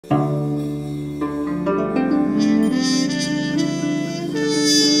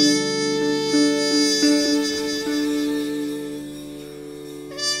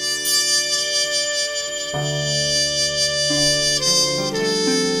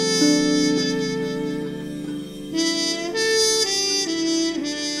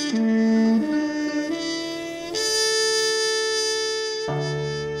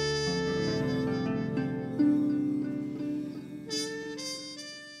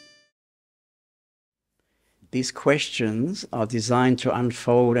These questions are designed to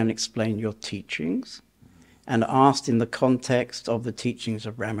unfold and explain your teachings, and asked in the context of the teachings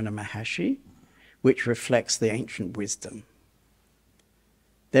of Ramana Maharshi, which reflects the ancient wisdom.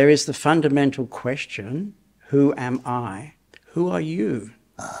 There is the fundamental question, who am I? Who are you?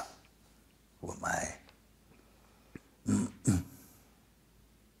 Who am I?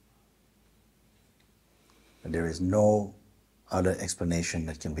 There is no other explanation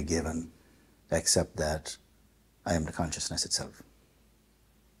that can be given except that I am the consciousness itself.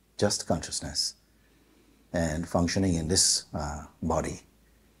 Just consciousness. And functioning in this body.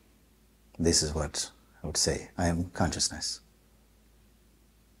 This is what I would say. I am consciousness.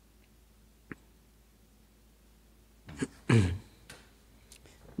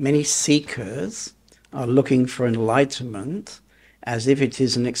 Many seekers are looking for enlightenment as if it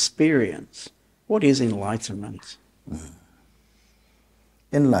is an experience. What is enlightenment?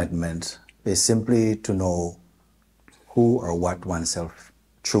 Enlightenment is simply to know who or what oneself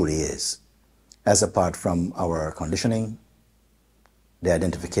truly is, as apart from our conditioning, the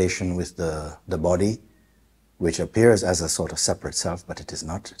identification with the body, which appears as a sort of separate self, but it is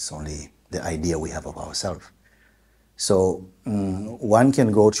not. It's only the idea we have of ourselves. So one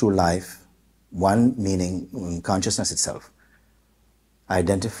can go through life, one meaning consciousness itself,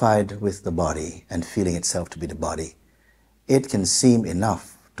 identified with the body and feeling itself to be the body. It can seem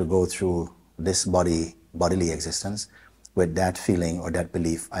enough to go through this bodily existence with that feeling or that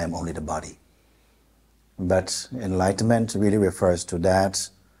belief, I am only the body. But enlightenment really refers to that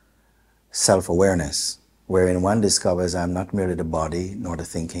self-awareness, wherein one discovers I am not merely the body, nor the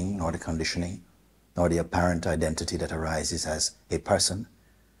thinking, nor the conditioning, nor the apparent identity that arises as a person,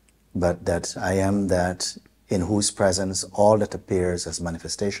 but that I am that in whose presence all that appears as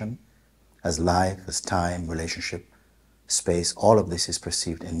manifestation, as life, as time, relationship, space, all of this is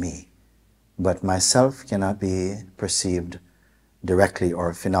perceived in me. But myself cannot be perceived directly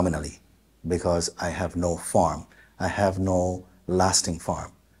or phenomenally because I have no form. I have no lasting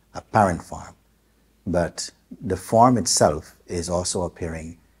form, apparent form. But the form itself is also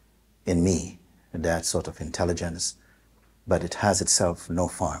appearing in me, that sort of intelligence, but it has itself no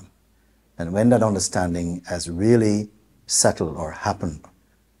form. And when that understanding has really settled or happened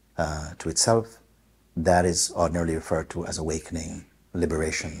to itself, that is ordinarily referred to as awakening,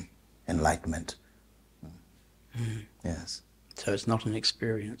 liberation, enlightenment. Yes. So it's not an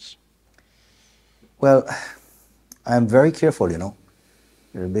experience. Well, I'm very careful,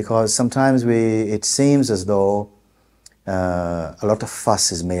 because sometimes it seems as though a lot of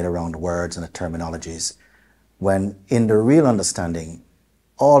fuss is made around the words and the terminologies, when in the real understanding,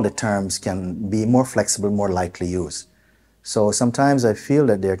 all the terms can be more flexible, more lightly used. So sometimes I feel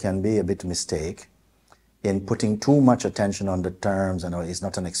that there can be a bit of mistake in putting too much attention on the terms and it's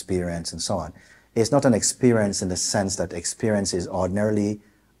not an experience and so on. It's not an experience in the sense that experiences ordinarily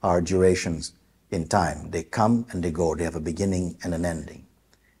are durations in time. They come and they go. They have a beginning and an ending.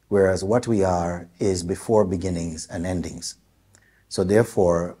 Whereas what we are is before beginnings and endings. So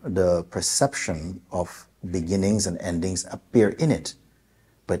therefore, the perception of beginnings and endings appear in it,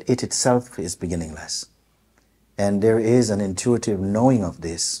 but it itself is beginningless. And there is an intuitive knowing of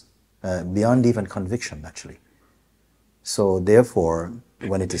this beyond even conviction, actually. So therefore,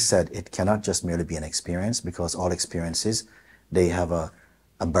 when it is said, it cannot just merely be an experience, because all experiences, they have a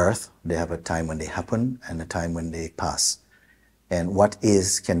birth, they have a time when they happen and a time when they pass. And what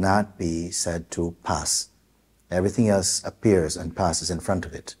is cannot be said to pass. Everything else appears and passes in front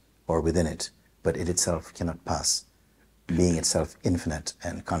of it or within it, but it itself cannot pass, being itself infinite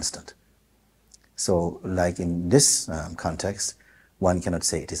and constant. So like in this context, one cannot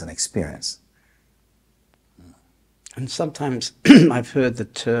say it is an experience. And sometimes I've heard the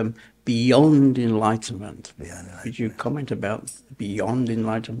term beyond enlightenment. Could you comment about beyond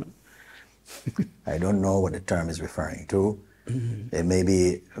enlightenment? I don't know what the term is referring to. It may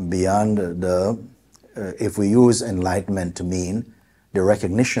be beyond if we use enlightenment to mean the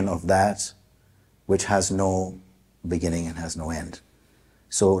recognition of that which has no beginning and has no end.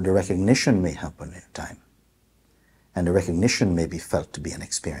 So the recognition may happen in time, and the recognition may be felt to be an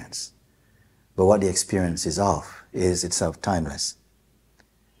experience. But what the experience is of is itself timeless.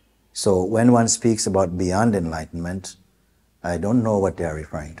 So when one speaks about beyond enlightenment, I don't know what they are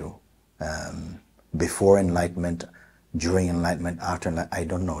referring to. Before enlightenment, during enlightenment, after enlightenment, I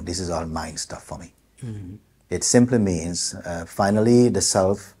don't know. This is all mind stuff for me. It simply means finally the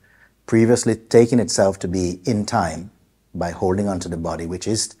self, previously taking itself to be in time by holding on to the body, which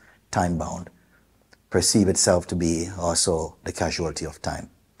is time-bound, perceive itself to be also the casualty of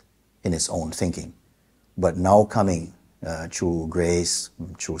time in its own thinking. But now coming through grace,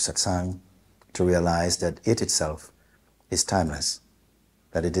 through satsang, to realize that it itself is timeless,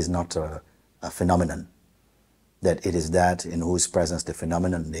 that it is not a phenomenon, that it is that in whose presence the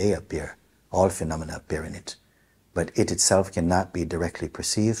phenomenon may appear, all phenomena appear in it, but it itself cannot be directly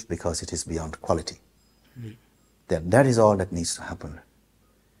perceived because it is beyond quality. That is all that needs to happen.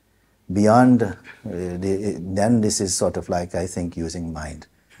 Beyond, then this is sort of like, I think, using mind.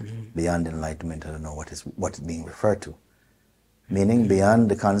 Beyond enlightenment, I don't know what is being referred to. Meaning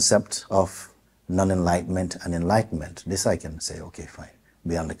beyond the concept of non-enlightenment and enlightenment. This I can say, okay, fine.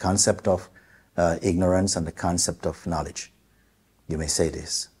 Beyond the concept of ignorance and the concept of knowledge. You may say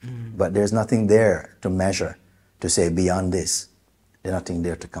this. But there's nothing there to measure, to say beyond this. There's nothing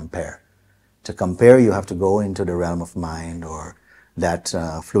there to compare. To compare, you have to go into the realm of mind or that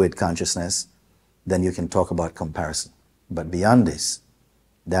fluid consciousness, then you can talk about comparison. But beyond this,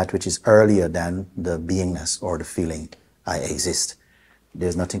 that which is earlier than the beingness or the feeling, I exist,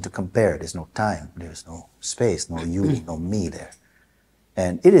 there's nothing to compare. There's no time, there's no space, no you, no me there.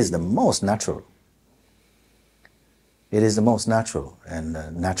 And it is the most natural. It is the most natural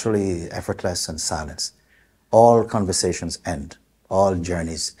and naturally effortless and silence. All conversations end. All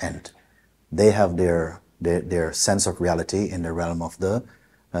journeys end. They have their sense of reality in the realm of the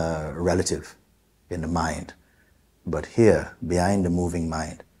relative, in the mind. But here, behind the moving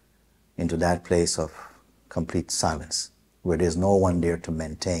mind, into that place of complete silence, where there's no one there to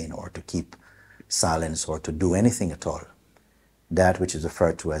maintain or to keep silence or to do anything at all, that which is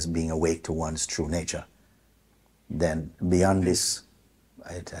referred to as being awake to one's true nature, then beyond this,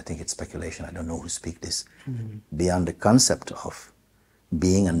 I think it's speculation, I don't know who speaks this, beyond the concept of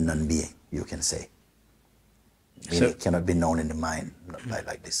being and non-being, you can say. So, it cannot be known in the mind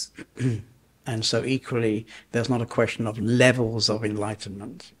like this. And so equally, there's not a question of levels of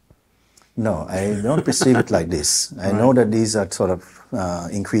enlightenment. No, I don't perceive it like this. I know that these are sort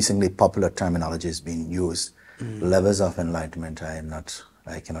of increasingly popular terminologies being used. Levels of enlightenment,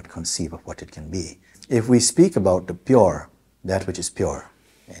 I cannot conceive of what it can be. If we speak about the pure, that which is pure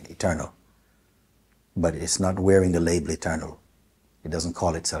and eternal, but it's not wearing the label eternal, it doesn't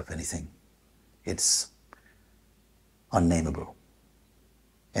call itself anything. It's unnameable.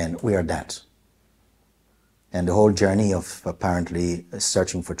 And we are that. And the whole journey of apparently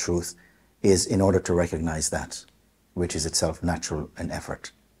searching for truth is in order to recognize that, which is itself natural and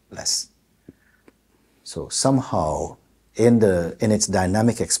effortless. So somehow, in its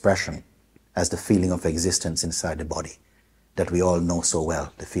dynamic expression, as the feeling of existence inside the body, that we all know so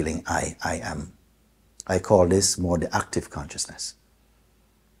well, the feeling I am. I call this more the active consciousness.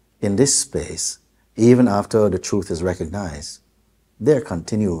 In this space, even after the truth is recognized, there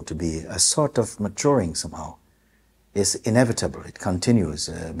continue to be a sort of maturing somehow. It's inevitable. It continues,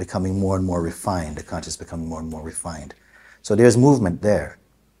 becoming more and more refined. The consciousness becoming more and more refined. So there's movement there.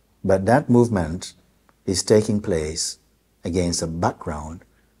 But that movement is taking place against a background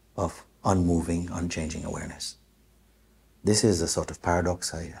of unmoving, unchanging awareness. This is a sort of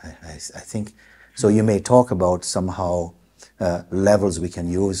paradox, I think. So you may talk about somehow levels. We can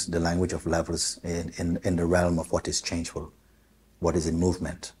use the language of levels in the realm of what is changeful, what is in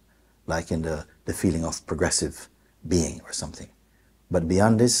movement, like in the feeling of progressive being or something. But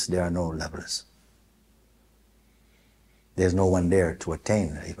beyond this, there are no levels. There's no one there to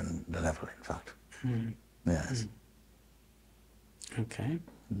attain even the level, in fact. Yes. Okay.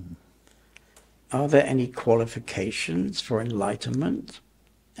 Are there any qualifications for enlightenment?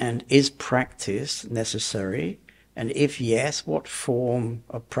 And is practice necessary? And if yes, what form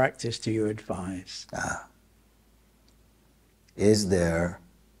of practice do you advise? Is there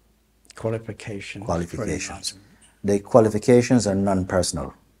qualifications? The qualifications are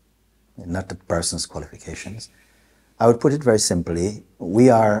non-personal, not the person's qualifications. I would put it very simply, we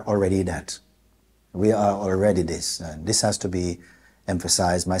are already that. We are already this. And this has to be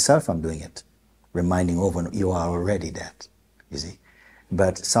emphasized. Myself, I'm doing it. Reminding over, you are already that, you see.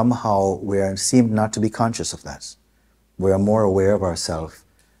 But somehow we seem not to be conscious of that. We are more aware of ourselves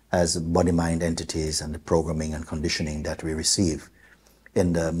as body-mind entities and the programming and conditioning that we receive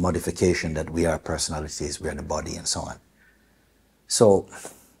in the modification that we are personalities, we are the body, and so on. So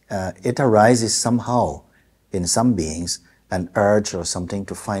it arises somehow in some beings an urge or something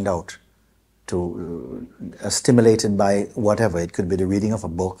to find out, to stimulated by whatever. It could be the reading of a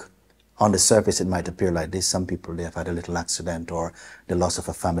book. On the surface, it might appear like this. Some people, they have had a little accident or the loss of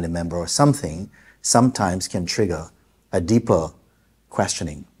a family member or something, sometimes can trigger a deeper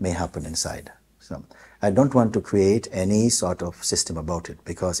questioning may happen inside. So I don't want to create any sort of system about it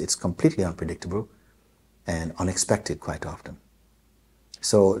because it's completely unpredictable and unexpected quite often.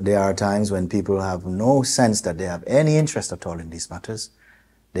 So there are times when people have no sense that they have any interest at all in these matters.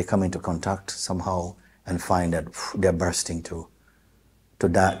 They come into contact somehow and find that they're bursting to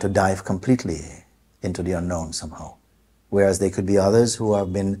dive completely into the unknown somehow. Whereas there could be others who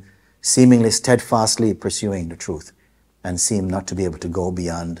have been seemingly steadfastly pursuing the truth and seem not to be able to go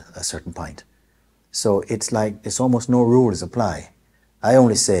beyond a certain point. So it's like it's almost no rules apply. I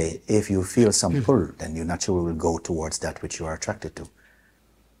only say if you feel some pull, then you naturally will go towards that which you are attracted to.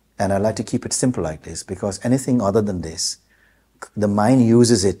 And I like to keep it simple like this, because anything other than this, the mind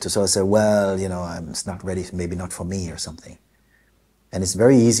uses it to sort of say, well, you know, it's not ready, maybe not for me or something. And it's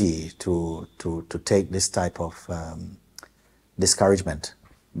very easy to take this type of discouragement,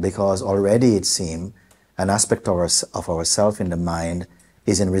 because already it seems an aspect of ourself in the mind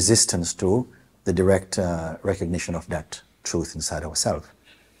is in resistance to the direct recognition of that truth inside ourselves.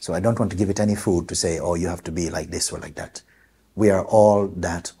 So I don't want to give it any food to say, oh, you have to be like this or like that. We are all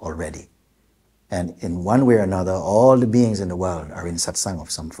that already. And in one way or another, all the beings in the world are in satsang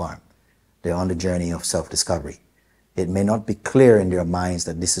of some form. They're on the journey of self-discovery. It may not be clear in their minds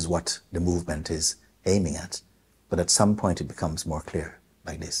that this is what the movement is aiming at, but at some point it becomes more clear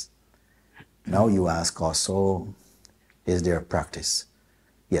like this. Now you ask also, is there a practice?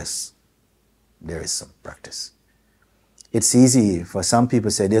 Yes, there is some practice. It's easy for some people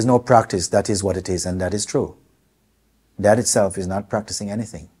to say, there's no practice, that is what it is, and that is true. That itself is not practicing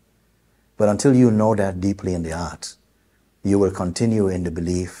anything. But until you know that deeply in the heart, you will continue in the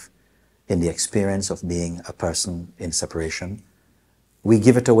belief, in the experience of being a person in separation. We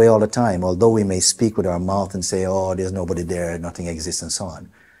give it away all the time, although we may speak with our mouth and say, oh, there's nobody there, nothing exists, and so on.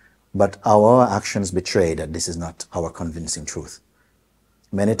 But our actions betray that this is not our convincing truth.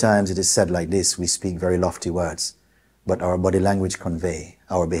 Many times it is said like this, we speak very lofty words, but our body language convey,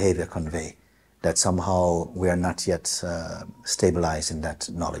 our behavior convey, that somehow we are not yet stabilized in that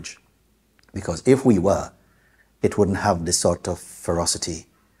knowledge. Because if we were, it wouldn't have this sort of ferocity.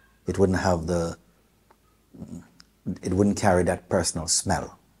 It wouldn't have it wouldn't carry that personal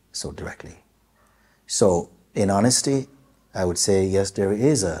smell so directly. So in honesty, I would say, yes, there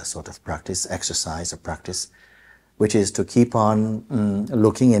is a sort of practice, exercise, a practice, which is to keep on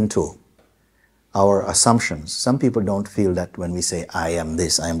looking into our assumptions. Some people don't feel that when we say, I am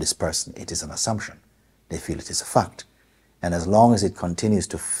this person, it is an assumption. They feel it is a fact. And as long as it continues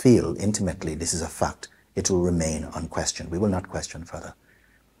to feel intimately this is a fact, it will remain unquestioned. We will not question further.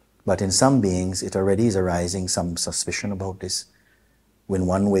 But in some beings, it already is arising some suspicion about this. In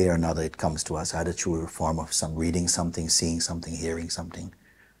one way or another, it comes to us, either through a form of some reading something, seeing something, hearing something,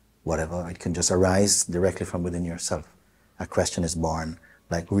 whatever. It can just arise directly from within yourself. A question is born,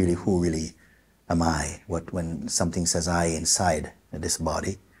 like really, who really am I? When something says I inside this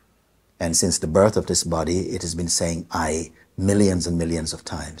body, and since the birth of this body, it has been saying I millions and millions of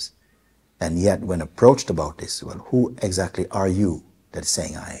times. And yet, when approached about this, well, who exactly are you that is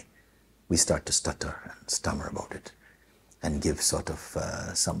saying I? We start to stutter and stammer about it and give sort of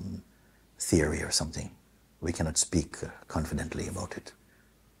some theory or something. We cannot speak confidently about it.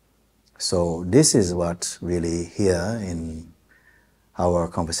 So this is what really here in our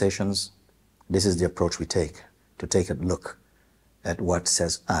conversations, this is the approach we take, to take a look at what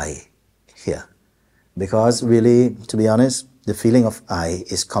says I here. Because really, to be honest, the feeling of I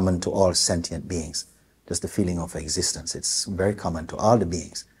is common to all sentient beings. Just the feeling of existence. It's very common to all the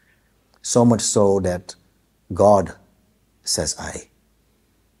beings. So much so that God says I.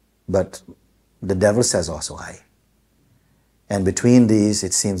 But the devil says also I. And between these,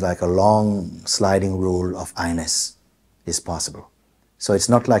 it seems like a long sliding rule of I-ness is possible. So it's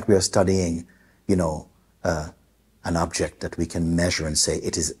not like we are studying, you know, an object that we can measure and say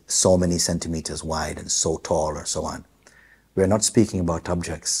it is so many centimeters wide and so tall or so on. We are not speaking about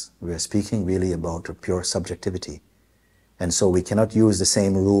objects. We are speaking really about a pure subjectivity. And so we cannot use the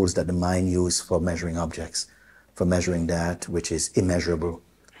same rules that the mind uses for measuring objects, for measuring that which is immeasurable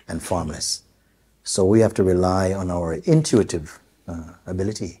and formless. So we have to rely on our intuitive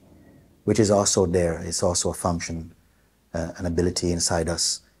ability, which is also there. It's also a function, an ability inside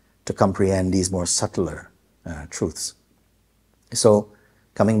us to comprehend these more subtler truths. So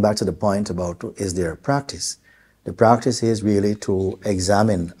coming back to the point about is there a practice? The practice is really to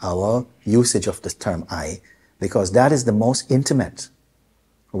examine our usage of the term I because that is the most intimate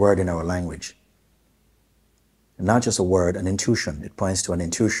word in our language. Not just a word, an intuition. It points to an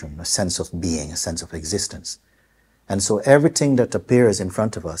intuition, a sense of being, a sense of existence. And so everything that appears in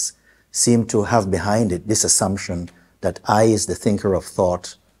front of us seems to have behind it this assumption that I is the thinker of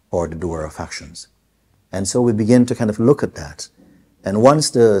thought or the doer of actions. And so we begin to kind of look at that. And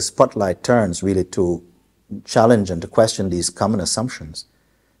once the spotlight turns really to challenge and to question these common assumptions,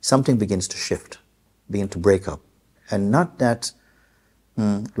 something begins to shift, begin to break up. And not that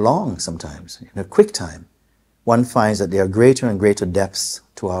long sometimes, in a quick time, one finds that there are greater and greater depths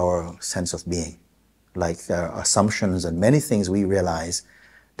to our sense of being, like assumptions and many things we realize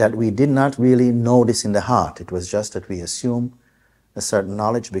that we did not really notice in the heart. It was just that we assume a certain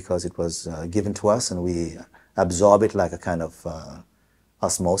knowledge because it was given to us and we absorb it like a kind of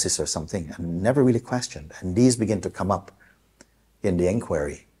osmosis or something and never really questioned. And these begin to come up in the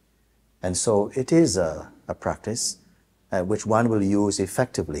inquiry. And so it is a practice which one will use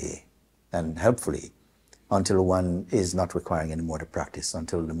effectively and helpfully until one is not requiring any more to practice,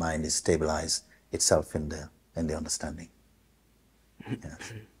 until the mind is stabilized itself in the understanding.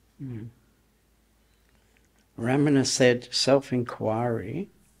 Yes. Ramana said self-inquiry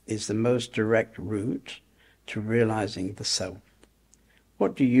is the most direct route to realizing the self.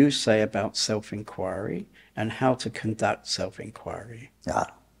 What do you say about self-inquiry and how to conduct self-inquiry?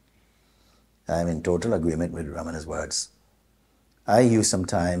 I'm in total agreement with Ramana's words. I use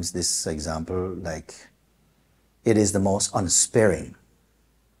sometimes this example like it is the most unsparing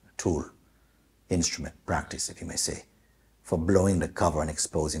tool, instrument, practice, if you may say, for blowing the cover and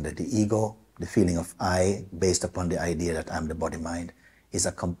exposing that the ego, the feeling of I, based upon the idea that I'm the body-mind, is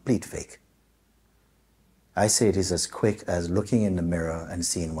a complete fake. I say it is as quick as looking in the mirror and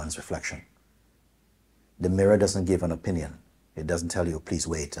seeing one's reflection. The mirror doesn't give an opinion. It doesn't tell you, please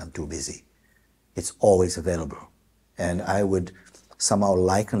wait, I'm too busy. It's always available. And I would somehow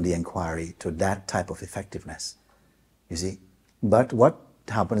liken the inquiry to that type of effectiveness, you see. But what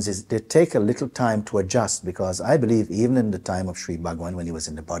happens is they take a little time to adjust, because I believe even in the time of Sri Bhagwan, when he was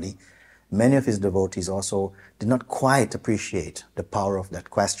in the body, many of his devotees also did not quite appreciate the power of that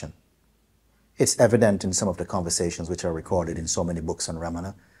question. It's evident in some of the conversations which are recorded in so many books on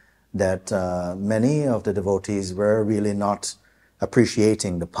Ramana that many of the devotees were really not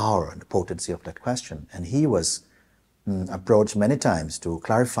appreciating the power and the potency of that question. And he was approached many times to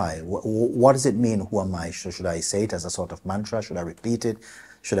clarify, what does it mean, who am I? Should I say it as a sort of mantra? Should I repeat it?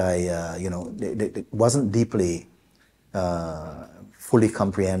 Should I, it wasn't deeply fully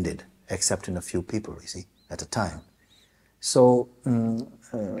comprehended, except in a few people, you see, at a time. So,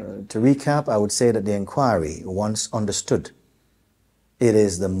 to recap, I would say that the inquiry, once understood, it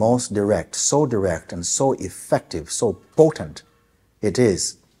is the most direct and so effective, so potent it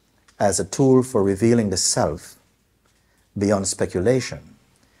is as a tool for revealing the self beyond speculation,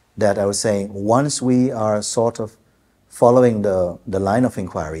 that I was saying, once we are sort of following the line of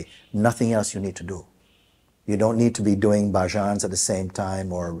inquiry, nothing else you need to do. You don't need to be doing bhajans at the same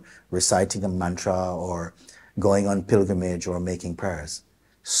time, or reciting a mantra, or going on pilgrimage, or making prayers.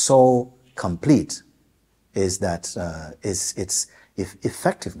 So complete is that its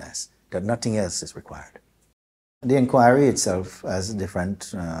effectiveness that nothing else is required. The inquiry itself has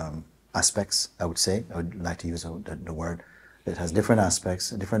different aspects, I would say. I would like to use the word. It has different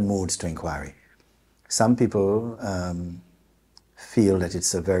aspects, different moods to inquiry. Some people feel that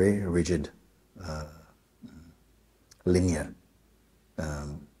it's a very rigid, linear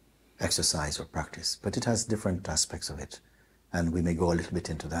exercise or practice, but it has different aspects of it. And we may go a little bit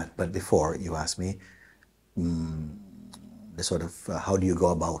into that. But before, you asked me the sort of how do you go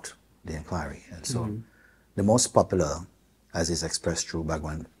about the inquiry. And so the most popular, as is expressed through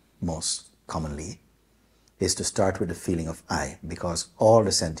Bhagwan most commonly, is to start with the feeling of I, because all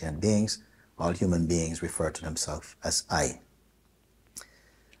the sentient beings, all human beings refer to themselves as I.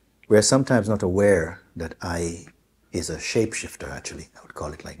 We are sometimes not aware that I is a shapeshifter, actually. I would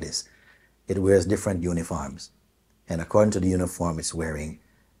call it like this. It wears different uniforms. And according to the uniform it's wearing,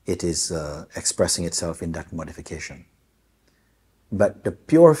 it is expressing itself in that modification. But the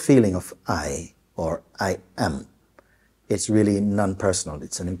pure feeling of I, or I am, it's really non-personal.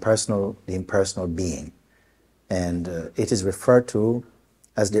 It's the impersonal being. And it is referred to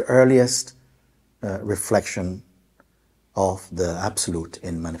as the earliest reflection of the Absolute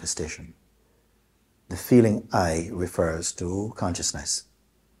in manifestation. The feeling I refers to consciousness.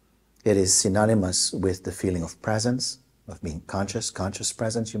 It is synonymous with the feeling of presence, of being conscious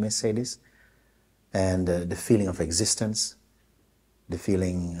presence, you may say this, and the feeling of existence, the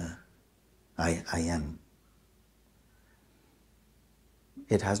feeling I am.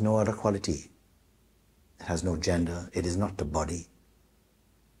 It has no other quality. It has no gender. It is not the body.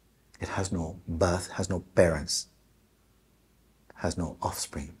 It has no birth, has no parents, has no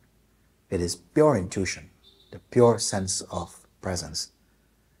offspring. It is pure intuition, the pure sense of presence.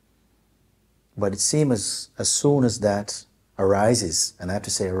 But it seems as soon as that arises, and I have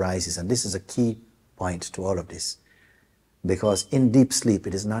to say arises, and this is a key point to all of this, because in deep sleep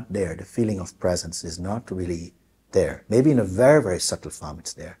it is not there. The feeling of presence is not really there. Maybe in a very, very subtle form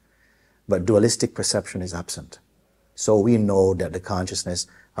it's there, but dualistic perception is absent. So we know that the consciousness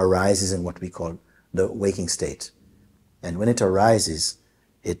arises in what we call the waking state. And when it arises,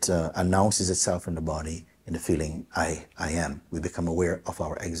 it announces itself in the body in the feeling, I am. We become aware of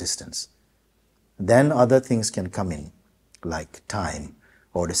our existence. Then other things can come in, like time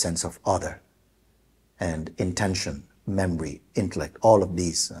or the sense of other, and intention, memory, intellect. All of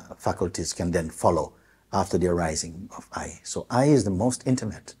these faculties can then follow after the arising of I. So I is the most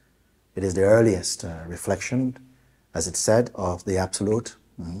intimate. It is the earliest reflection, as it said, of the Absolute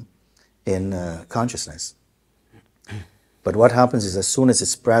in consciousness. But what happens is, as soon as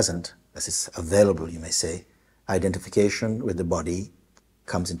it's present, as it's available, you may say, identification with the body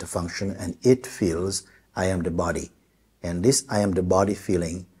comes into function, and it feels, I am the body. And this I am the body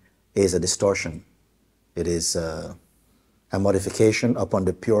feeling is a distortion. It is a modification upon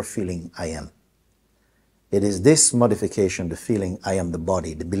the pure feeling I am. It is this modification, the feeling I am the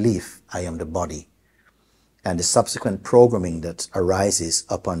body, the belief I am the body, and the subsequent programming that arises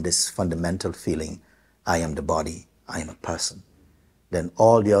upon this fundamental feeling I am the body, I am a person. Then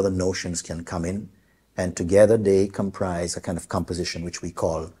all the other notions can come in, and together they comprise a kind of composition which we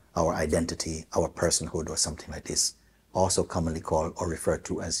call our identity, our personhood, or something like this, also commonly called or referred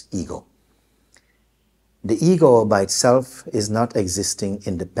to as ego. The ego by itself is not existing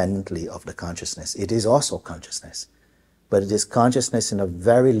independently of the consciousness. It is also consciousness, but it is consciousness in a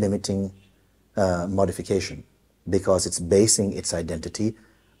very limiting modification, because it's basing its identity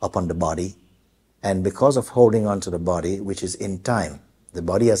upon the body, and because of holding on to the body, which is in time. The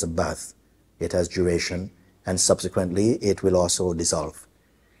body has a birth, it has duration, and subsequently it will also dissolve.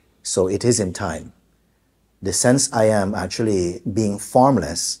 So it is in time. The sense I am actually being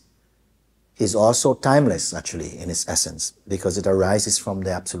formless is also timeless actually in its essence, because it arises from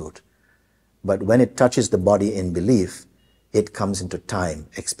the Absolute. But when it touches the body in belief, it comes into time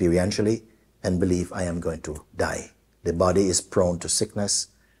experientially and believe I am going to die. The body is prone to sickness,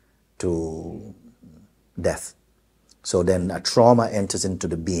 to death. So then a trauma enters into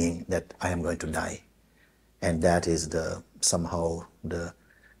the being that I am going to die. And that is somehow the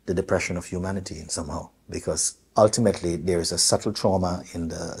depression of humanity somehow, because ultimately there is a subtle trauma in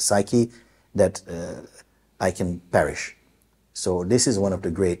the psyche that I can perish. So this is one of the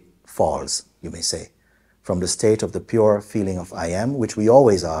great falls, you may say, from the state of the pure feeling of I am, which we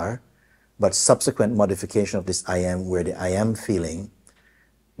always are, but subsequent modification of this I am, where the I am feeling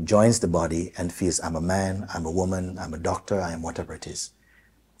joins the body and feels I'm a man, I'm a woman, I'm a doctor, I am whatever it is.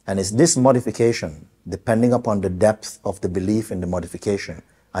 And it's this modification, depending upon the depth of the belief in the modification,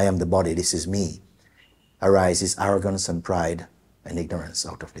 I am the body, this is me, arises arrogance and pride and ignorance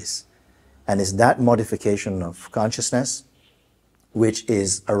out of this. And it's that modification of consciousness which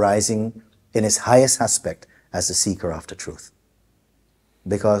is arising in its highest aspect as the seeker after truth.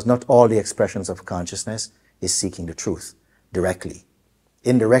 Because not all the expressions of consciousness is seeking the truth directly.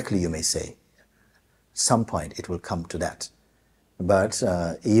 Indirectly, you may say. At some point it will come to that. But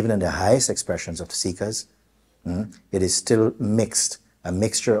even in the highest expressions of the seekers, it is still mixed, a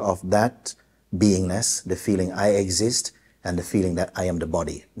mixture of that beingness, the feeling I exist, and the feeling that I am the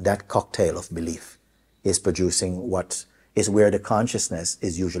body. That cocktail of belief is producing what is where the consciousness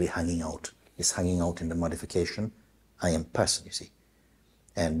is usually hanging out. It's hanging out in the modification, I am person, you see.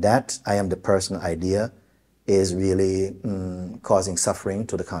 And that I am the person idea is really causing suffering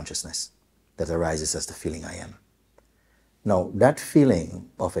to the consciousness that arises as the feeling I am. Now, that feeling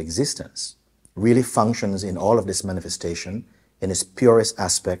of existence really functions in all of this manifestation in its purest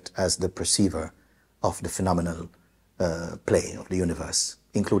aspect as the perceiver of the phenomenal play of the universe,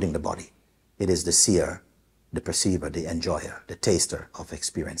 including the body. It is the seer, the perceiver, the enjoyer, the taster of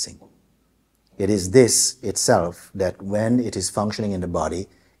experiencing. It is this itself that when it is functioning in the body,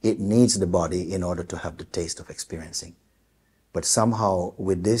 it needs the body in order to have the taste of experiencing. But somehow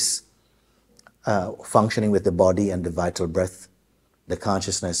with this functioning with the body and the vital breath, the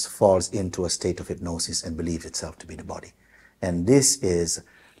consciousness falls into a state of hypnosis and believes itself to be the body. And this is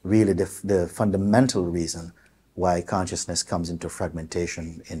really the fundamental reason why consciousness comes into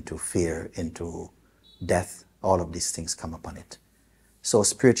fragmentation, into fear, into death. All of these things come upon it. So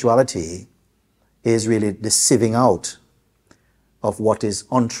spirituality is really the sieving out of what is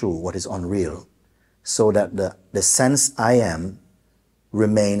untrue, what is unreal, so that the sense I am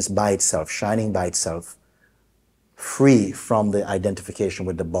remains by itself, shining by itself, free from the identification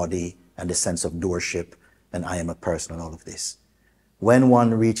with the body and the sense of doership and I am a person and all of this. When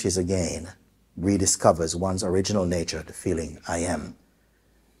one reaches again, rediscovers one's original nature, the feeling I am,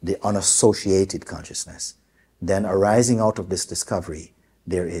 the unassociated consciousness, then arising out of this discovery,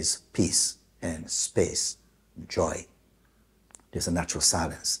 there is peace and space, joy. There's a natural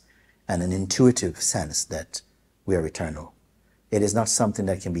silence and an intuitive sense that we are eternal. It is not something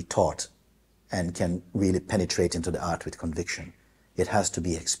that can be taught and can really penetrate into the heart with conviction. It has to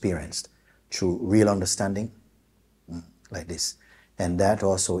be experienced through real understanding, like this. And that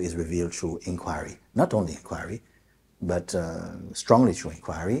also is revealed through inquiry. Not only inquiry, but strongly through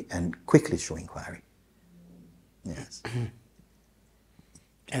inquiry and quickly through inquiry. Yes.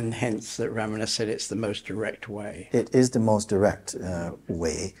 And hence that Ramana said it's the most direct way. It is the most direct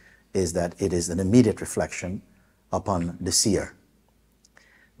way, is that it is an immediate reflection upon the seer.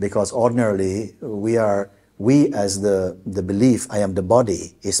 Because ordinarily we as the belief, I am the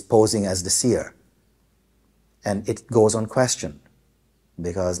body, is posing as the seer. And it goes unquestioned.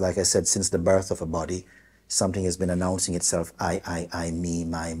 Because like I said, since the birth of a body, something has been announcing itself, I, me,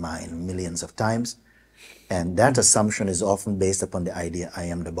 my, mine, millions of times. And that assumption is often based upon the idea, I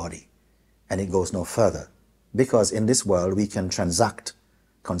am the body. And it goes no further. Because in this world, we can transact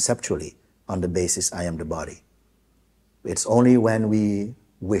conceptually on the basis, I am the body. It's only when we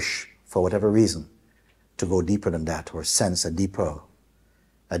wish, for whatever reason, to go deeper than that, or sense a deeper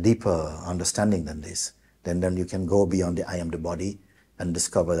understanding than this, then you can go beyond the I am the body and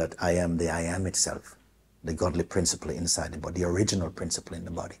discover that I am the I am itself, the godly principle inside the body, the original principle in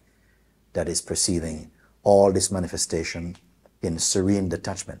the body, that is perceiving all this manifestation in serene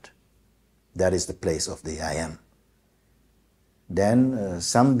detachment. That is the place of the I am. Then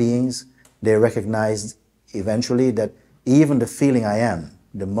some beings, they recognize eventually that even the feeling I am,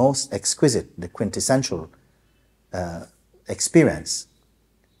 the most exquisite, the quintessential experience,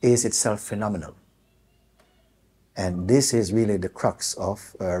 is itself phenomenal. And this is really the crux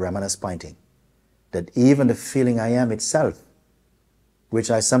of Ramana's pointing, that even the feeling I am itself, which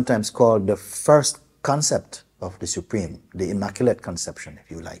I sometimes call the first concept of the Supreme, the Immaculate Conception,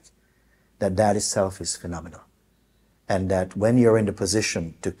 if you like, that itself is phenomenal. And that when you're in the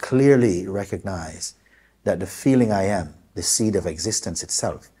position to clearly recognize that the feeling I am, the seed of existence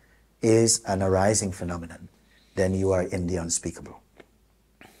itself, is an arising phenomenon, then you are in the unspeakable.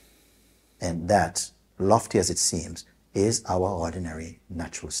 And that, lofty as it seems, is our ordinary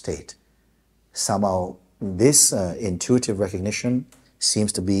natural state. Somehow this intuitive recognition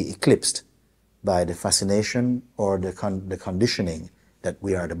seems to be eclipsed by the fascination or the conditioning that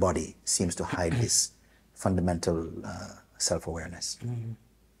we are the body, seems to hide this fundamental self-awareness. Mm.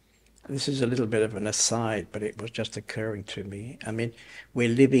 This is a little bit of an aside, but it was just occurring to me. I mean, we're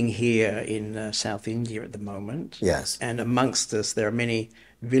living here in South India at the moment. Yes. And amongst us, there are many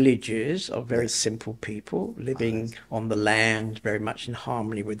villages of very simple people living on the land, very much in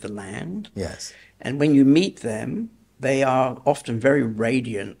harmony with the land. Yes. And when you meet them, they are often very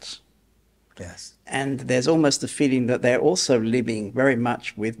radiant. Yes. And there's almost the feeling that they're also living very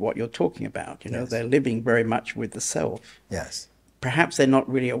much with what you're talking about. You know, they're living very much with the self. Yes. Perhaps they're not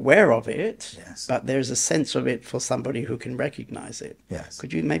really aware of it, Yes. but there's a sense of it for somebody who can recognize it. Yes.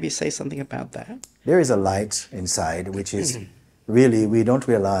 Could you maybe say something about that? There is a light inside, which is really, we don't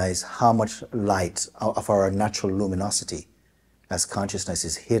realize how much light of our natural luminosity as consciousness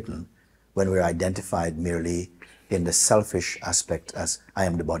is hidden when we're identified merely in the selfish aspect as I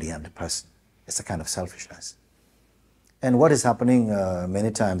am the body, I am the person. It's a kind of selfishness. And what is happening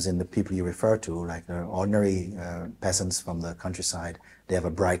many times in the people you refer to, like the ordinary peasants from the countryside, they have a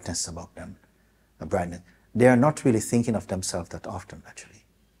brightness about them, a brightness. They are not really thinking of themselves that often, actually.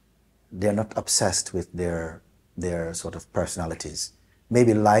 They are not obsessed with their sort of personalities.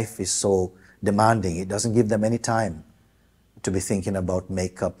 Maybe life is so demanding, it doesn't give them any time to be thinking about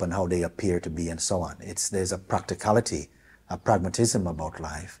makeup and how they appear to be and so on. There's a practicality, a pragmatism about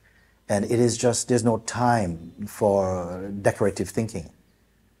life. And it is just, there's no time for decorative thinking.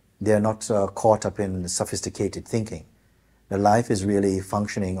 They're not caught up in sophisticated thinking. The life is really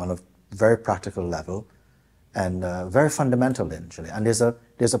functioning on a very practical level and very fundamental, actually. And there's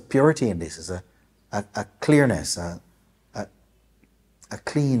a purity in this, there's a clearness, a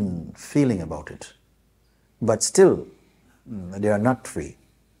clean feeling about it. But still, they are not free.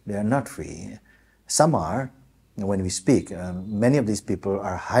 They are not free. Some are. When we speak, many of these people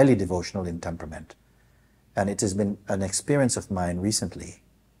are highly devotional in temperament. And it has been an experience of mine recently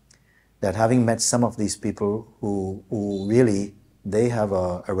that having met some of these people who really they have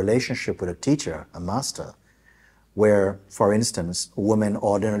a relationship with a teacher, a master, where, for instance, women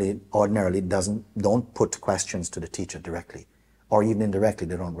ordinarily don't put questions to the teacher directly, or even indirectly.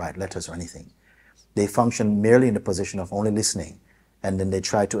 They don't write letters or anything. They function merely in the position of only listening, and then they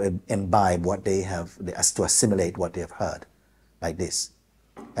try to imbibe what they have, to assimilate what they have heard, like this.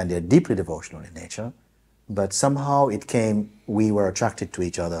 And they're deeply devotional in nature, but somehow we were attracted to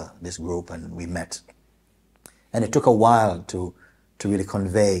each other, this group, and we met. And it took a while to really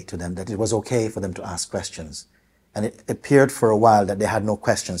convey to them that it was okay for them to ask questions. And it appeared for a while that they had no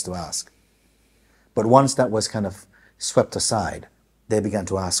questions to ask. But once that was kind of swept aside, they began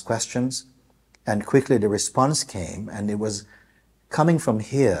to ask questions, and quickly the response came, and it was coming from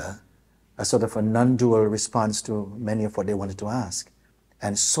here, a sort of a non-dual response to many of what they wanted to ask.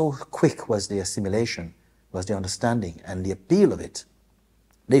 And so quick was the assimilation, was the understanding, and the appeal of it.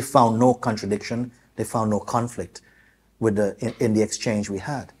 They found no contradiction, they found no conflict with in the exchange we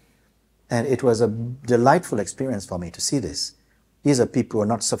had. And it was a delightful experience for me to see this. These are people who are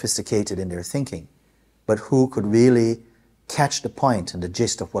not sophisticated in their thinking, but who could really catch the point and the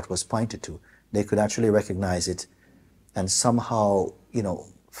gist of what was pointed to. They could actually recognize it and somehow,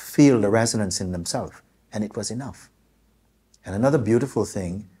 feel the resonance in themselves. And it was enough. And another beautiful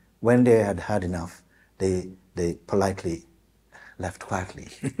thing, when they had had enough, they politely left quietly.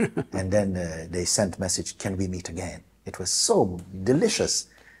 And then they sent message, "Can we meet again?" It was so delicious,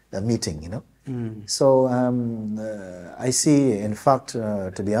 the meeting, So I see, in fact,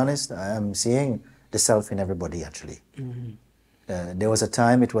 to be honest, I am seeing the self in everybody, actually. There was a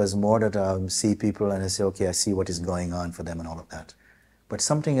time it was more that I see people and I say, okay, I see what is going on for them and all of that. But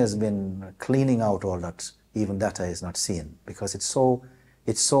something has been cleaning out all that, even that I is not seeing, because it's so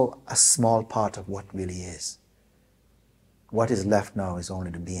a small part of what really is. What is left now is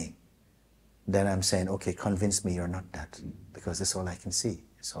only the being. Then I'm saying, okay, convince me you're not that, because that's all I can see.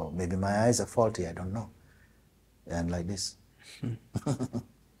 So maybe my eyes are faulty, I don't know. And like this.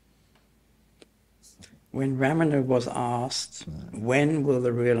 When Ramana was asked, when will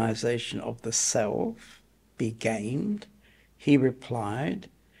the realization of the self be gained, he replied,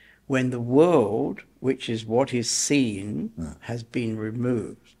 when the world, which is what is seen, has been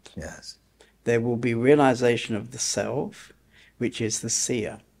removed. Yes. There will be realization of the self, which is the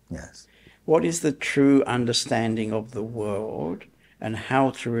seer. Yes. What is the true understanding of the world, and how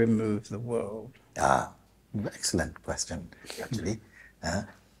to remove the world? Excellent question, actually.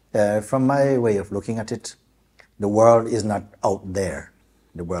 From my way of looking at it, the world is not out there.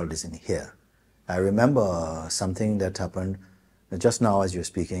 The world is in here. I remember something that happened just now as you're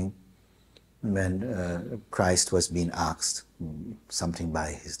speaking, when Christ was being asked something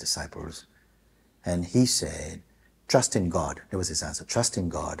by his disciples. And he said, trust in God. That was his answer. Trust in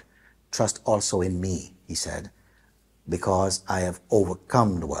God. Trust also in me, he said, because I have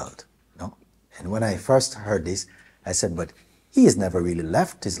overcome the world. And when I first heard this, I said, but he has never really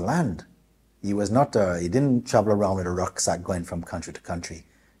left his land. He was not, he didn't travel around with a rucksack going from country to country.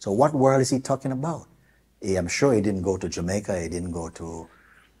 So what world is he talking about? I'm sure he didn't go to Jamaica, he didn't go to,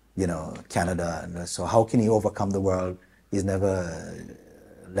 Canada. And so how can he overcome the world? He's never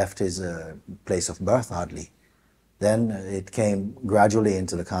left his place of birth, hardly. Then it came gradually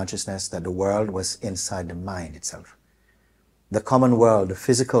into the consciousness that the world was inside the mind itself. The common world, the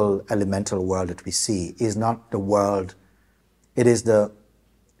physical elemental world that we see is not the world. It is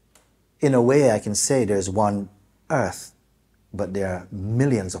in a way I can say there's one earth, but there are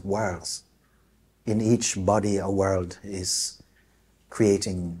millions of worlds. In each body a world is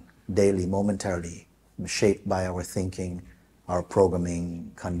creating daily, momentarily, shaped by our thinking, our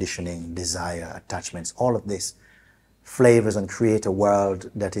programming, conditioning, desire, attachments, all of this flavors and create a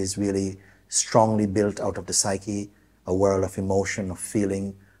world that is really strongly built out of the psyche, a world of emotion, of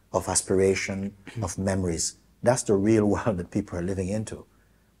feeling, of aspiration, of memories. That's the real world that people are living into.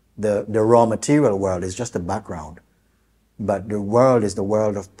 The raw material world is just a background, but the world is the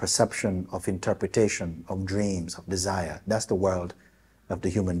world of perception, of interpretation, of dreams, of desire. That's the world of the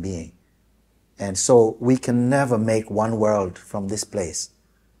human being. And so we can never make one world from this place.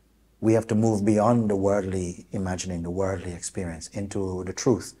 We have to move beyond the worldly imagining, the worldly experience, into the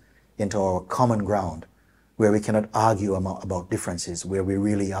truth, into our common ground, where we cannot argue about differences, where we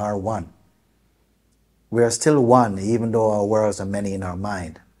really are one. We are still one, even though our worlds are many in our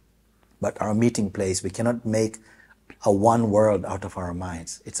mind. But our meeting place, we cannot make a one world out of our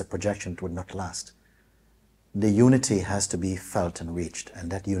minds. It's a projection that would not last. The unity has to be felt and reached,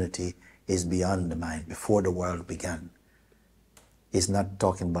 and that unity is beyond the mind, before the world began. It's not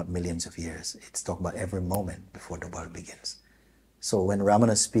talking about millions of years. It's talking about every moment before the world begins. So when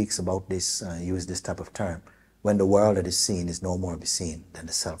Ramana speaks about this, use this type of term, when the world that is seen is no more be seen, then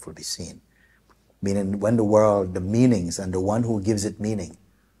the self will be seen. Meaning when the world, the meanings and the one who gives it meaning,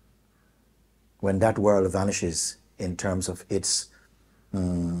 when that world vanishes in terms of its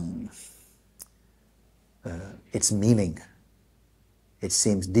meaning, it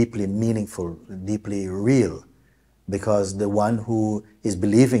seems deeply meaningful, deeply real, because the one who is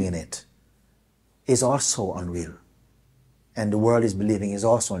believing in it is also unreal. And the world is believing is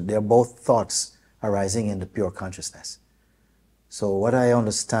also, they are both thoughts arising in the pure consciousness. So what I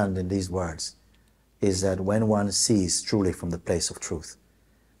understand in these words is that when one sees truly from the place of truth,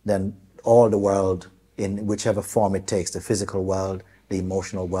 then all the world, in whichever form it takes, the physical world, the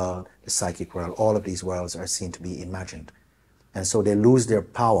emotional world, the psychic world, all of these worlds are seen to be imagined. And so they lose their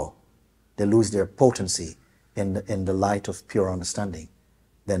power, they lose their potency in the light of pure understanding.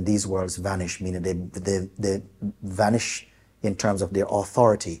 Then these worlds vanish, meaning they vanish in terms of their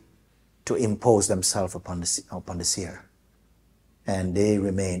authority to impose themselves upon the seer. And they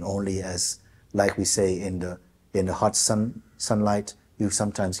remain only as, like we say, in the hot sunlight, you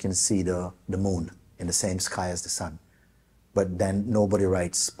sometimes can see the moon in the same sky as the sun. But then nobody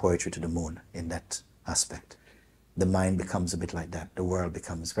writes poetry to the moon in that aspect. The mind becomes a bit like that. The world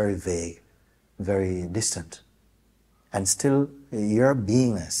becomes very vague, very distant. And still, your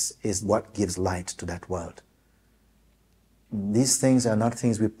beingness is what gives light to that world. These things are not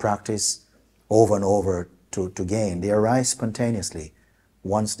things we practice over and over to gain. They arise spontaneously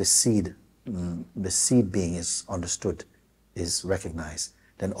once the seed being is understood, is recognized.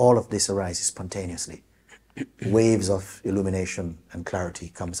 Then all of this arises spontaneously. Waves of illumination and clarity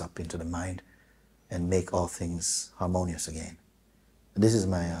comes up into the mind and make all things harmonious again. This is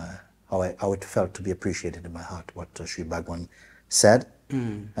my how it felt to be appreciated in my heart, what Sri Bhagwan said.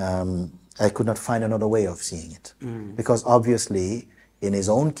 I could not find another way of seeing it. Because obviously, in his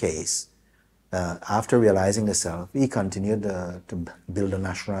own case, after realizing the self, he continued to build an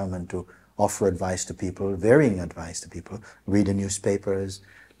ashram and to offer advice to people, varying advice to people, read the newspapers,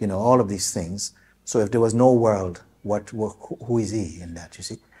 all of these things. So if there was no world, who is he in that, you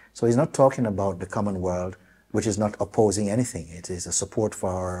see? So he's not talking about the common world, which is not opposing anything. It is a support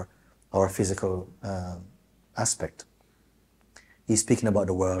for our physical aspect. He's speaking about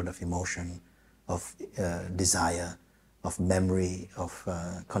the world of emotion, of desire, of memory, of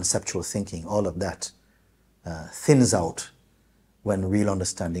conceptual thinking. All of that thins out when real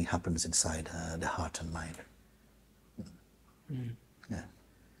understanding happens inside the heart and mind. Yeah.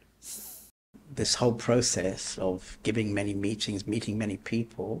 This whole process of giving many meetings, meeting many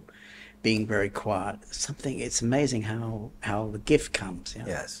people, being very quiet, it's amazing how the gift comes. Yeah?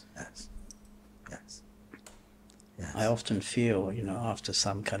 Yes. I often feel, after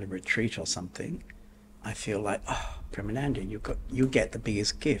some kind of retreat or something, I feel like, oh, Premananda, you get the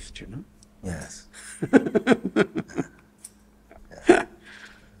biggest gift, Yes.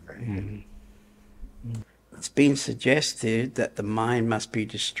 It's been suggested that the mind must be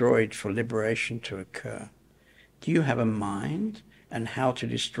destroyed for liberation to occur. Do you have a mind, and how to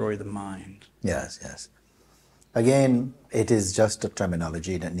destroy the mind? Yes. Again, it is just a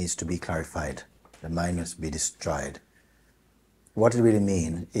terminology that needs to be clarified. The mind must be destroyed. What it really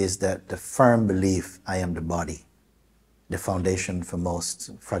means is that the firm belief, I am the body, the foundation for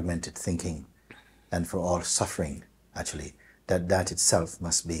most fragmented thinking and for all suffering, actually, that itself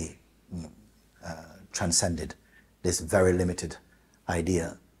must be transcended. This very limited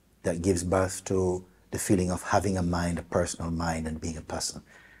idea that gives birth to the feeling of having a mind, a personal mind, and being a person.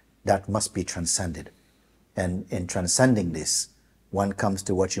 That must be transcended. And in transcending this, one comes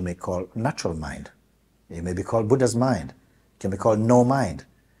to what you may call natural mind. It may be called Buddha's mind. It can be called no mind.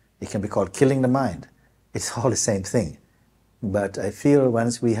 It can be called killing the mind. It's all the same thing. But I feel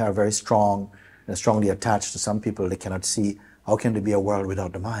once we are very strong and strongly attached to some people, they cannot see how can there be a world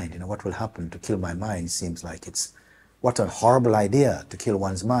without the mind? What will happen to kill my mind? Seems like what a horrible idea to kill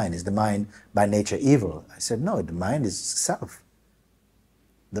one's mind. Is the mind by nature evil? I said, no, the mind is self.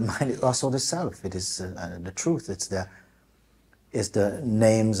 The mind is also the self. It is the truth. It's the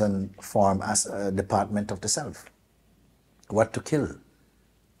names and form as a department of the self. What to kill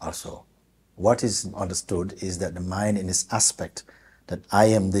also. What is understood is that the mind in its aspect, that I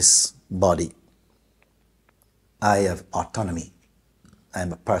am this body, I have autonomy, I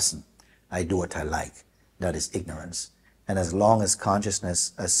am a person, I do what I like. That is ignorance. And as long as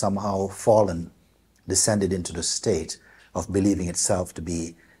consciousness has somehow fallen, descended into the state of believing itself to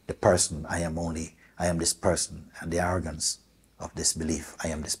be the person, I am this person, and the arrogance of this belief, I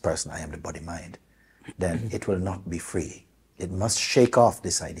am this person, I am the body-mind, then it will not be free. It must shake off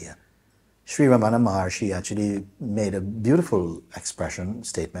this idea. Sri Ramana Maharshi actually made a beautiful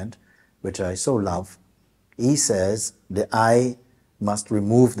statement, which I so love. E says the I must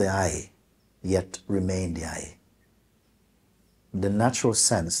remove the I, yet remain the I. The natural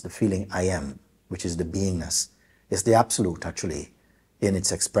sense, the feeling I am, which is the beingness, is the absolute actually in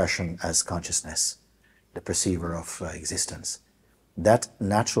its expression as consciousness, the perceiver of existence. That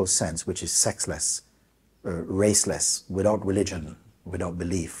natural sense, which is sexless, raceless, without religion, without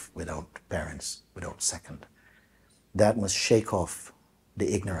belief, without parents, without second, that must shake off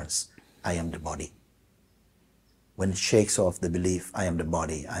the ignorance, I am the body. When it shakes off the belief, I am the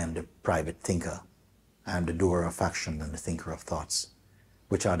body, I am the private thinker, I am the doer of action and the thinker of thoughts,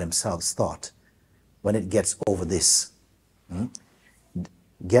 which are themselves thought. When it gets over this,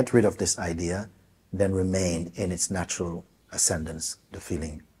 get rid of this idea, then remain in its natural ascendance, the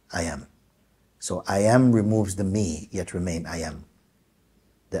feeling I am. So I am removes the me, yet remain I am.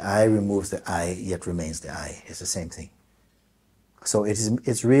 The I removes the I, yet remains the I. It's the same thing. So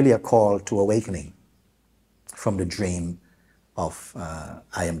it's really a call to awakening from the dream of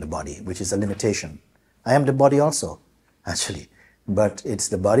I am the body, which is a limitation. I am the body also, actually. But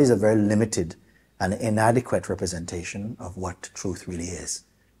the body is a very limited and inadequate representation of what truth really is.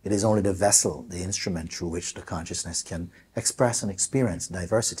 It is only the vessel, the instrument through which the consciousness can express and experience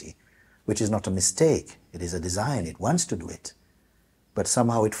diversity, which is not a mistake. It is a design. It wants to do it. But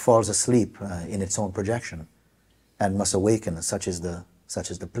somehow it falls asleep in its own projection and must awaken, such is the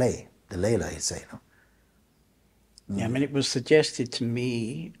play, the Layla, you'd say. No? Yeah, I mean, it was suggested to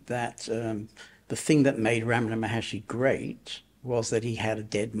me that the thing that made Ramana Maharshi great was that he had a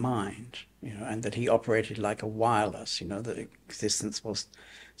dead mind, and that he operated like a wireless, that existence was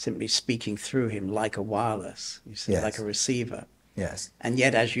simply speaking through him like a wireless, Yes. like a receiver. Yes. And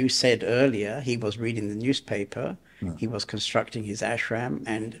yet, as you said earlier, he was reading the newspaper, he was constructing his ashram,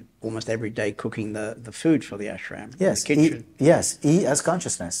 and almost every day cooking the food for the ashram, Yes, in the kitchen. E as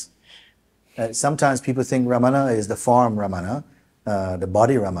consciousness. Sometimes people think Ramana is the form Ramana, the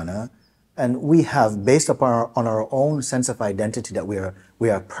body Ramana, and we have, based upon on our own sense of identity, that we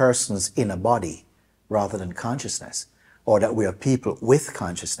are persons in a body rather than consciousness, or that we are people with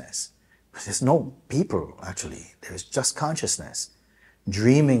consciousness. But there's no people, actually. There's just consciousness,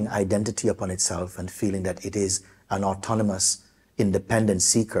 dreaming identity upon itself and feeling that it is an autonomous, independent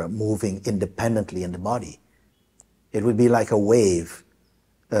seeker moving independently in the body. It would be like a wave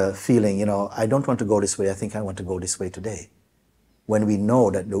feeling, I don't want to go this way, I think I want to go this way today. When we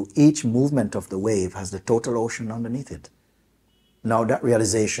know that each movement of the wave has the total ocean underneath it. Now that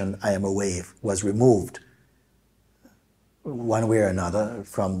realization, I am a wave, was removed one way or another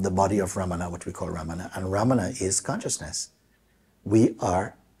from the body of Ramana, what we call Ramana. And Ramana is consciousness. We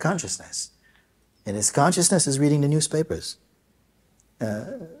are consciousness. And his consciousness is reading the newspapers.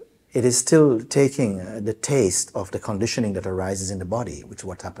 It is still taking the taste of the conditioning that arises in the body, which is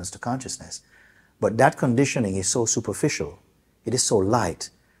what happens to consciousness. But that conditioning is so superficial, it is so light,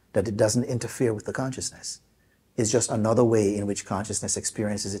 that it doesn't interfere with the consciousness. It's just another way in which consciousness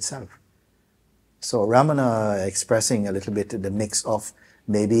experiences itself. So Ramana expressing a little bit the mix of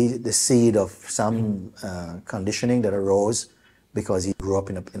maybe the seed of some conditioning that arose because he grew up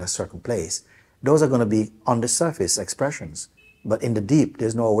in a certain place. Those are going to be on the surface expressions. But in the deep,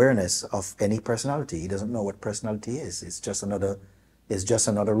 there's no awareness of any personality. He doesn't know what personality is. It's just another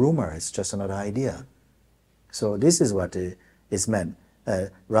rumor. It's just another idea. So this is what is meant.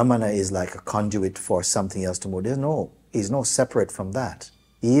 Ramana is like a conduit for something else to move. He's no separate from that.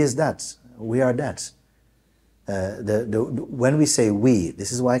 He is that. We are that. When we say we,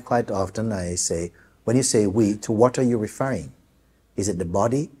 this is why quite often I say, when you say we, to what are you referring? Is it the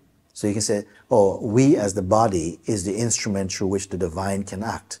body? So you can say, we as the body is the instrument through which the divine can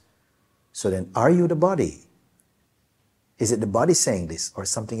act. So then, are you the body? Is it the body saying this or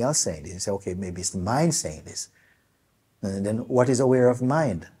something else saying this? You say, okay, maybe it's the mind saying this. And then what is aware of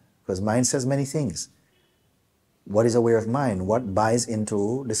mind? Because mind says many things. What is aware of mind? What buys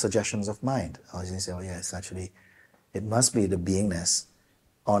into the suggestions of mind? Or you say, yes, actually, it must be the beingness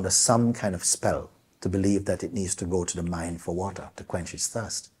under some kind of spell to believe that it needs to go to the mind for water, to quench its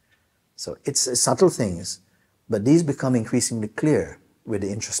thirst. So it's subtle things, but these become increasingly clear with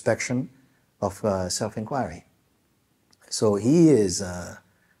the introspection of self-inquiry. So he is,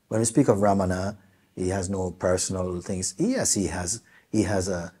 when we speak of Ramana, he has no personal things. Yes, he has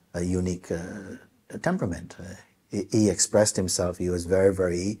a unique temperament. He expressed himself. He was very,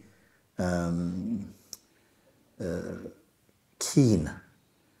 very keen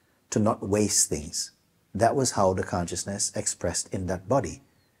to not waste things. That was how the consciousness expressed in that body.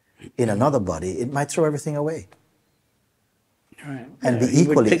 In another body, it might throw everything away. Right. And be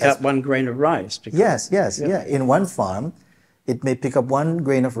equally... would pick up one grain of rice. Yes. In one farm, It may pick up one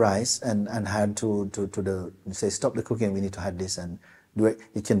grain of rice and hand to the, say, stop the cooking, we need to add this and do it.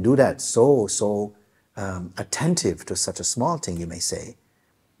 It can do that so attentive to such a small thing, you may say.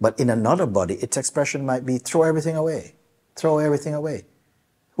 But in another body, its expression might be throw everything away. Throw everything away.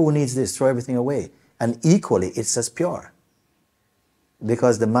 Who needs this? Throw everything away. And equally, it's as pure.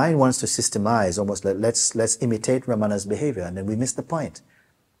 Because the mind wants to systemize, almost like let's imitate Ramana's behavior, and then we miss the point.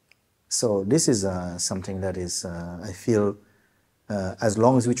 So this is something that is, I feel, as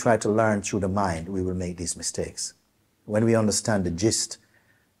long as we try to learn through the mind, we will make these mistakes. When we understand the gist,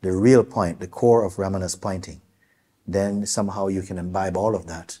 the real point, the core of Ramana's pointing, then somehow you can imbibe all of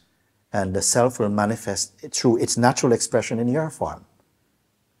that. And the self will manifest through its natural expression in your form.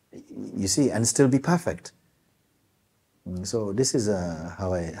 You see, and still be perfect. So this is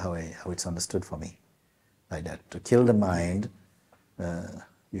how it's understood for me, like that. To kill the mind,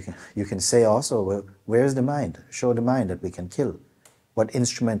 you can say also, well, where is the mind? Show the mind that we can kill. What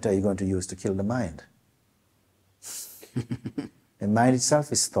instrument are you going to use to kill the mind? The mind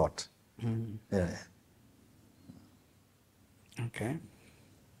itself is thought. Yeah. Okay.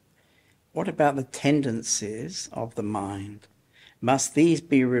 What about the tendencies of the mind? Must these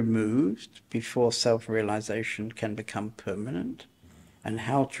be removed before self-realization can become permanent? And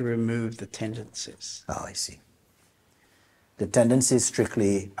how to remove the tendencies? Oh, I see. The tendencies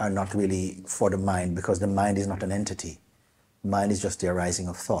strictly are not really for the mind, because the mind is not an entity. Mind is just the arising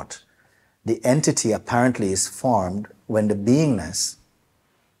of thought. The entity apparently is formed when the beingness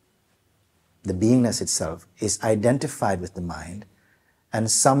itself is identified with the mind, and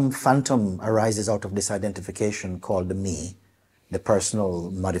some phantom arises out of this identification called the me, the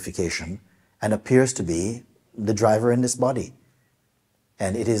personal modification, and appears to be the driver in this body.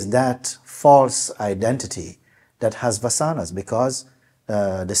 And it is that false identity that has vasanas, because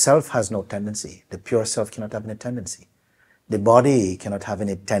the self has no tendency. The pure self cannot have any tendency. The body cannot have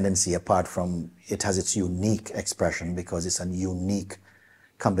any tendency apart from it has its unique expression, because it's a unique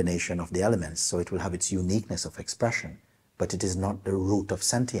combination of the elements, so it will have its uniqueness of expression, but it is not the root of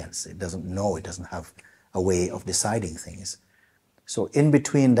sentience. It doesn't know, it doesn't have a way of deciding things. So in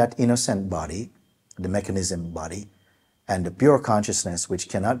between that innocent body, the mechanism body, and the pure consciousness, which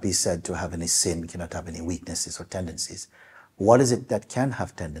cannot be said to have any sin, cannot have any weaknesses or tendencies, what is it that can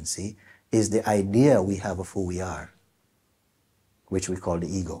have tendency is the idea we have of who we are, which we call the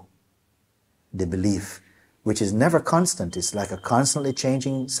ego, the belief, which is never constant. It's like a constantly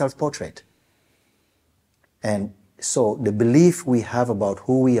changing self-portrait. And so the belief we have about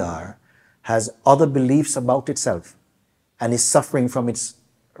who we are has other beliefs about itself and is suffering from its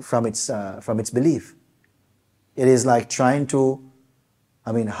belief. It is like trying to,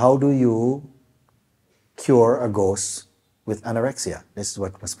 how do you cure a ghost with anorexia? This is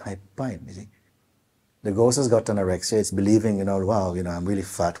what was my point, you see. The ghost has got anorexia, it's believing, wow, I'm really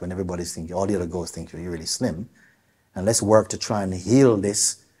fat when everybody's thinking, all the other ghosts think you're really slim. And let's work to try and heal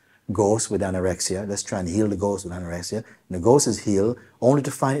this ghost with anorexia. Let's try and heal the ghost with anorexia. And the ghost is healed only to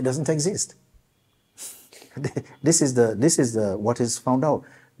find it doesn't exist. This is what is found out.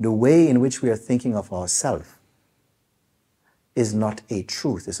 The way in which we are thinking of ourselves is not a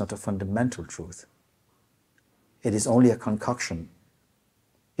truth, it's not a fundamental truth. It is only a concoction.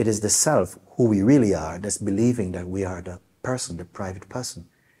 It is the self, who we really are, that's believing that we are the person, the private person.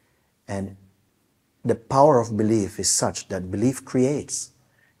 And the power of belief is such that belief creates.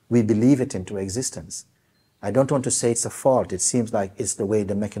 We believe it into existence. I don't want to say it's a fault. It seems like it's the way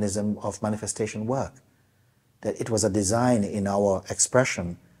the mechanism of manifestation works. That it was a design in our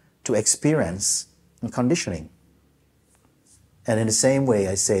expression to experience and conditioning. And in the same way,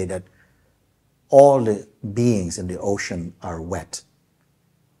 I say that all the beings in the ocean are wet.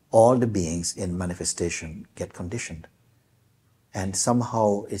 All the beings in manifestation get conditioned. And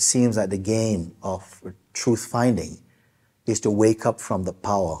somehow it seems like the game of truth finding is to wake up from the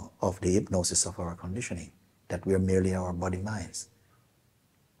power of the hypnosis of our conditioning, that we are merely our body minds.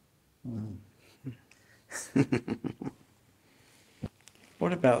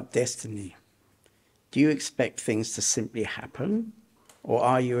 What about destiny? Do you expect things to simply happen, or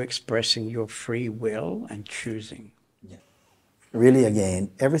are you expressing your free will and choosing? Yeah. Really,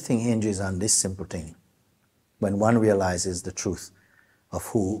 again, everything hinges on this simple thing. When one realizes the truth of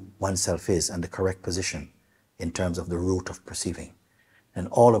who oneself is and the correct position in terms of the root of perceiving, and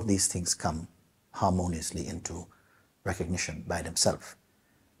all of these things come harmoniously into recognition by themselves.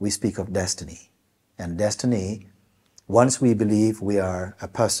 We speak of destiny. And destiny, once we believe we are a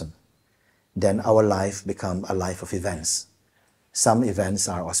person, then our life becomes a life of events. Some events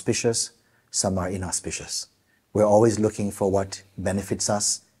are auspicious, some are inauspicious. We're always looking for what benefits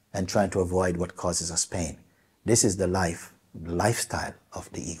us and trying to avoid what causes us pain. This is the life lifestyle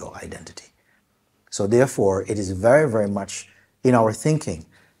of the ego identity. So therefore, it is very, very much in our thinking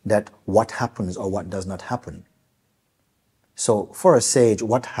that what happens or what does not happen. So for a sage,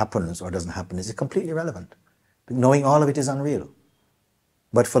 what happens or doesn't happen is completely irrelevant. Knowing all of it is unreal.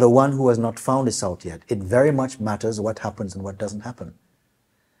 But for the one who has not found this out yet, it very much matters what happens and what doesn't happen.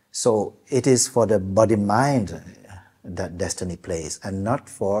 So it is for the body-mind that destiny plays, and not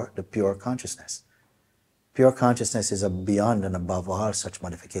for the pure consciousness. Pure consciousness is beyond and above all such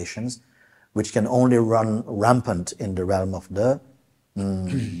modifications, which can only run rampant in the realm of the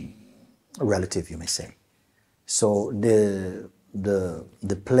relative, you may say. So the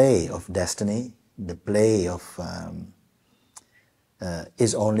play of destiny, the play of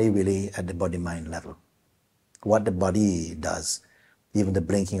is only really at the body-mind level. What the body does, even the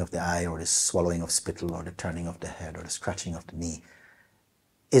blinking of the eye or the swallowing of spittle or the turning of the head or the scratching of the knee,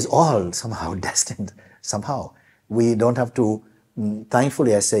 is all somehow destined, somehow. We don't have to,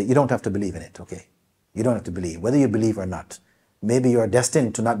 thankfully I say, you don't have to believe in it, okay? You don't have to believe, whether you believe or not. Maybe you're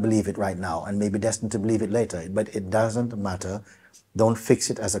destined to not believe it right now and maybe destined to believe it later, but it doesn't matter. Don't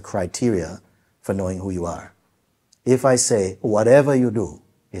fix it as a criteria for knowing who you are. If I say, whatever you do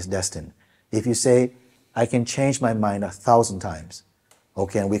is destined, if you say, I can change my mind 1,000 times,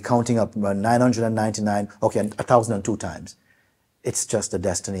 okay, and we're counting up 999, okay, 1,002 times, it's just the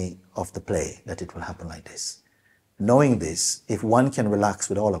destiny of the play that it will happen like this. Knowing this, if one can relax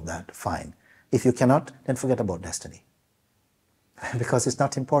with all of that, fine. If you cannot, then forget about destiny. Because it's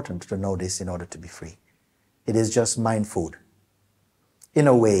not important to know this in order to be free. It is just mind food. In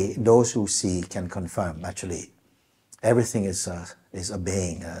a way, those who see can confirm, actually, everything is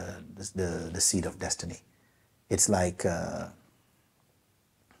obeying the seed of destiny. It's like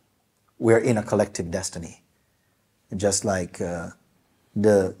we're in a collective destiny. Just like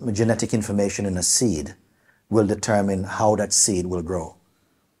the genetic information in a seed will determine how that seed will grow.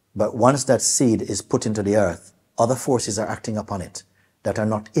 But once that seed is put into the earth, other forces are acting upon it that are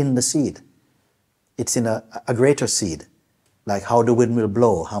not in the seed. It's in a greater seed, like how the wind will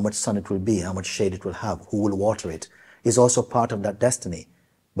blow, how much sun it will be, how much shade it will have, who will water it, is also part of that destiny.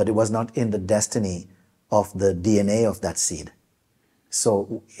 But it was not in the destiny of the DNA of that seed.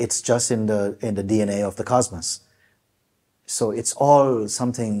 So it's just in the DNA of the cosmos. So it's all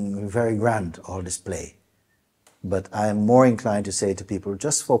something very grand, all this play. But I am more inclined to say to people,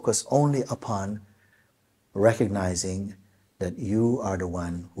 just focus only upon recognizing that you are the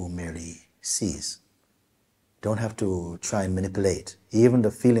one who merely sees. Don't have to try and manipulate. Even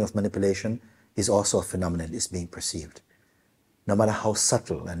the feeling of manipulation is also a phenomenon that is being perceived. No matter how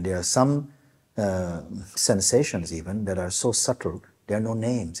subtle, and there are some sensations even that are so subtle, there are no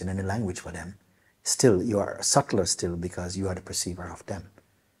names in any language for them. Still, you are subtler still because you are the perceiver of them.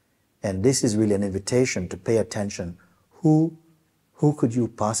 And this is really an invitation to pay attention. Who could you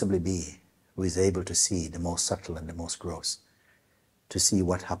possibly be who is able to see the most subtle and the most gross? To see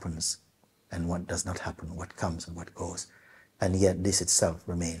what happens and what does not happen, what comes and what goes. And yet this itself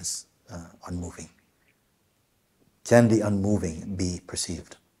remains unmoving. Can the unmoving be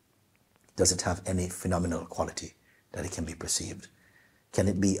perceived? Does it have any phenomenal quality that it can be perceived? Can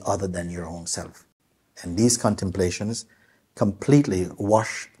it be other than your own self? And these contemplations completely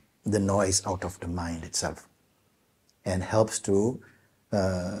wash the noise out of the mind itself and helps to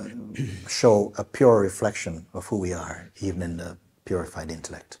show a pure reflection of who we are, even in the purified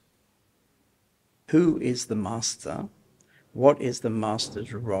intellect. Who is the master? What is the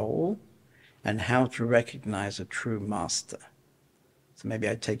master's role? And how to recognize a true master? So maybe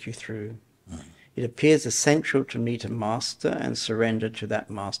I take you through. It appears essential to meet a master and surrender to that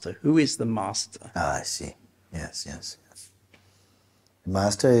master. Who is the master? Ah, I see. Yes, yes, yes. The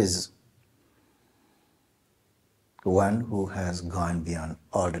master is the one who has gone beyond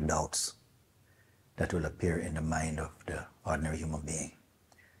all the doubts that will appear in the mind of the ordinary human being,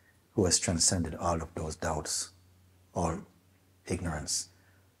 who has transcended all of those doubts, all ignorance,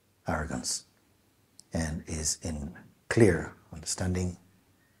 arrogance, and is in clear understanding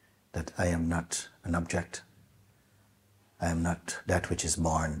that I am not an object, I am not that which is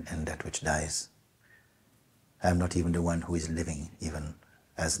born and that which dies. I am not even the one who is living even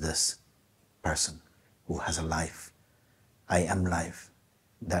as this person who has a life. I am life.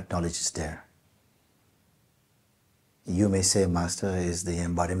 That knowledge is there. You may say Master is the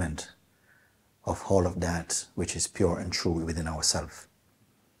embodiment of all of that which is pure and true within ourselves.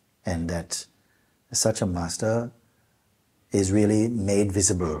 And that such a Master is really made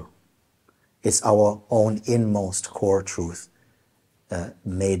visible. It's our own inmost core truth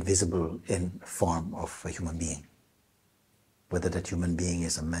made visible in form of a human being. Whether that human being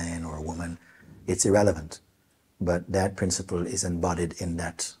is a man or a woman, it's irrelevant. but that principle is embodied in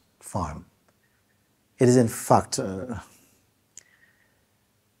that form. It is in fact a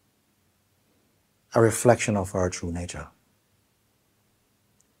reflection of our true nature.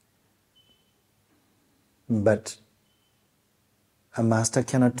 But a master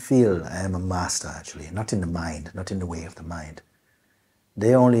cannot feel, I am a master actually, not in the mind, not in the way of the mind.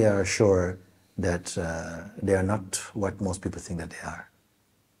 They only are sure that they are not what most people think that they are.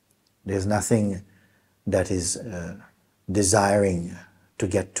 There's nothing that is desiring to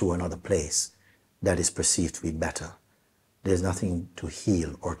get to another place that is perceived to be better. There's nothing to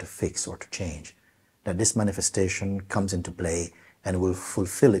heal or to fix or to change. That this manifestation comes into play and will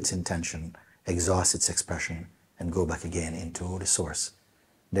fulfill its intention, exhaust its expression, and go back again into the source.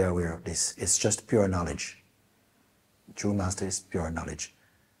 They're aware of this. It's just pure knowledge. True master is pure knowledge,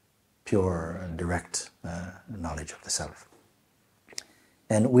 pure direct knowledge of the self.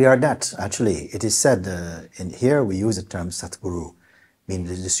 And we are that, actually. It is said, in here we use the term Satguru, meaning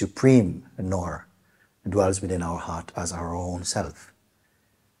the supreme knower dwells within our heart as our own self.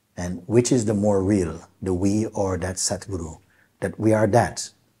 And which is the more real, the we or that Satguru? That we are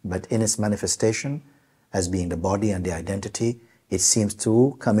that, but in its manifestation, as being the body and the identity, it seems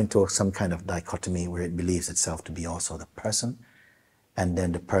to come into some kind of dichotomy where it believes itself to be also the person, and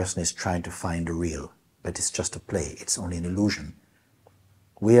then the person is trying to find the real, but it's just a play, it's only an illusion.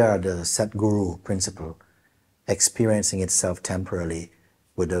 We are the Satguru principle, experiencing itself temporarily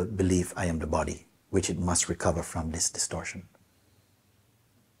with the belief, I am the body, which it must recover from this distortion.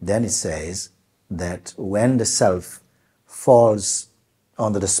 Then it says that when the self falls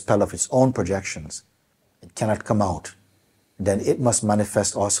under the spell of its own projections, it cannot come out, then it must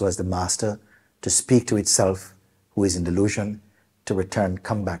manifest also as the master to speak to itself who is in delusion, to return,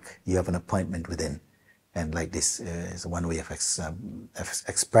 come back, you have an appointment within. And like this is one way of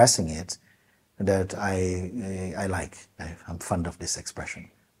expressing it that I like. I'm fond of this expression.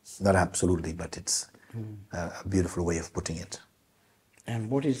 Not absolutely, but it's a beautiful way of putting it.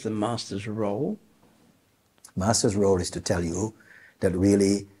 And what is the master's role? Master's role is to tell you that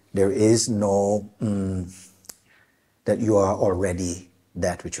really there is no, that you are already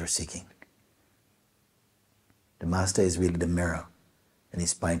that which you're seeking. The master is really the mirror, and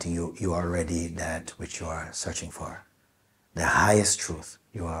he's pointing you, you are already that which you are searching for. The highest truth,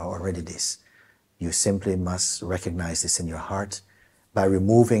 you are already this. You simply must recognize this in your heart by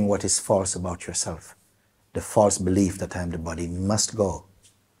removing what is false about yourself. The false belief that I am the body must go.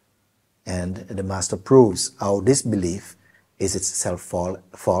 And the master proves how this belief is itself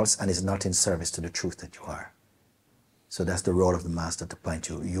false and is not in service to the truth that you are. So that's the role of the master, to point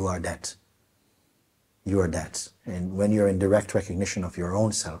you, you are that. You are that. And when you're in direct recognition of your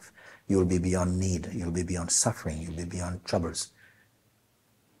own self, you will be beyond need, you'll be beyond suffering, you'll be beyond troubles.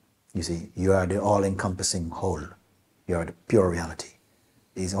 You see, you are the all-encompassing whole. You are the pure reality.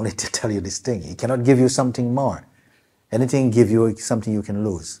 He's only to tell you this thing. He cannot give you something more. Anything give you something you can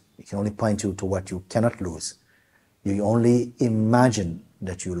lose. He can only point you to what you cannot lose. You only imagine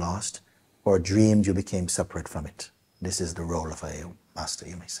that you lost or dreamed you became separate from it. This is the role of a master,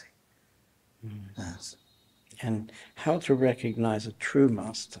 you may say. Yes. And how to recognize a true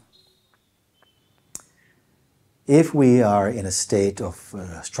master? If we are in a state of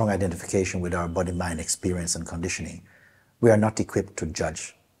strong identification with our body-mind experience and conditioning, we are not equipped to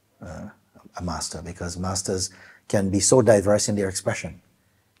judge a master, because masters can be so diverse in their expression,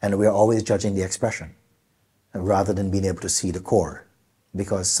 and we are always judging the expression rather than being able to see the core,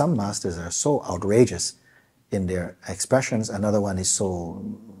 because some masters are so outrageous in their expressions, another one is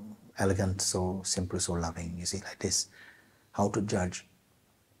so elegant, so simple, so loving. You see, like this. How to judge?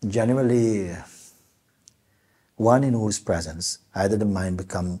 Generally, one in whose presence either the mind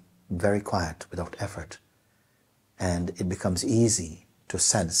becomes very quiet without effort, and it becomes easy to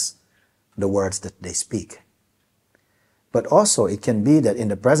sense the words that they speak. But also it can be that in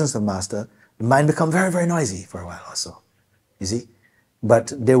the presence of master, the mind becomes very, very noisy for a while also, you see.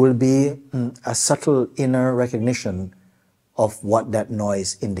 But there will be a subtle inner recognition of what that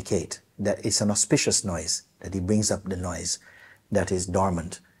noise indicates, that it's an auspicious noise, that he brings up the noise that is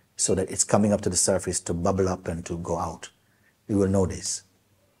dormant, so that it's coming up to the surface to bubble up and to go out. You will know this.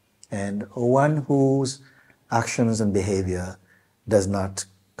 And one whose actions and behavior does not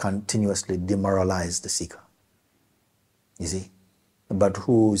continuously demoralize the seeker, you see, but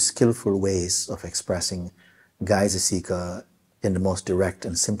whose skillful ways of expressing guides the seeker in the most direct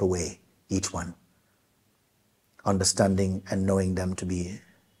and simple way, each one, understanding and knowing them to be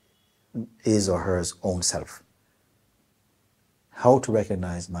his or her own self. How to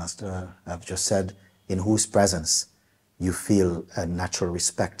recognize master? I've just said, in whose presence you feel a natural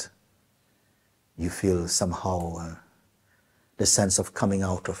respect. you feel somehow the sense of coming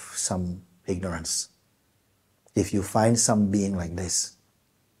out of some ignorance. If you find some being like this,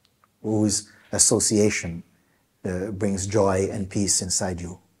 whose association brings joy and peace inside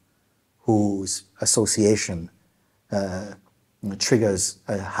you, whose association triggers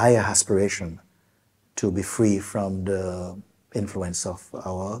a higher aspiration to be free from the influence of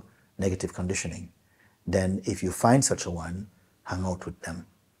our negative conditioning, then if you find such a one, hang out with them.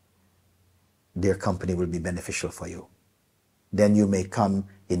 Their company will be beneficial for you. Then you may come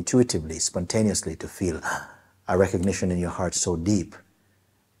intuitively, spontaneously to feel a recognition in your heart so deep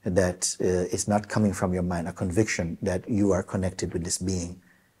that it's not coming from your mind, a conviction that you are connected with this being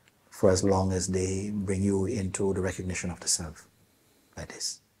for as long as they bring you into the recognition of the self, like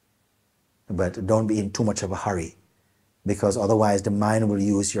this. But don't be in too much of a hurry, because otherwise the mind will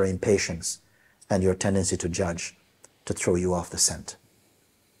use your impatience and your tendency to judge to throw you off the scent.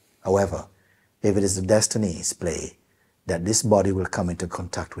 However, if it is the destiny's play that this body will come into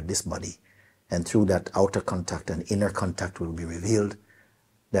contact with this body, and through that outer contact and inner contact will be revealed,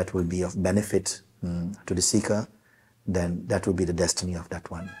 that will be of benefit to the seeker, then that will be the destiny of that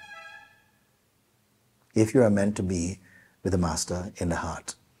one. If you are meant to be with the Master in the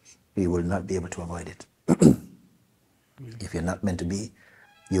heart, you will not be able to avoid it. If you're not meant to be,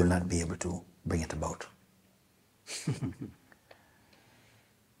 you will not be able to bring it about.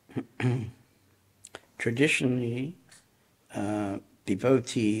 Traditionally,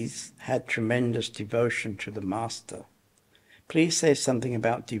 devotees had tremendous devotion to the Master. Please say something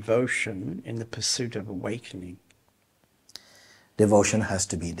about devotion in the pursuit of awakening. Devotion has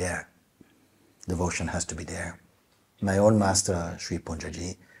to be there. Devotion has to be there. My own master, Sri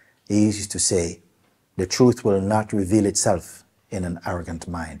Punjaji, he used to say, the truth will not reveal itself in an arrogant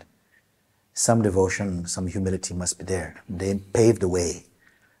mind. Some devotion, some humility must be there. They pave the way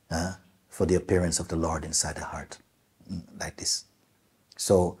for the appearance of the Lord inside the heart, like this.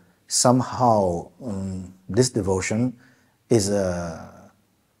 So somehow this devotion is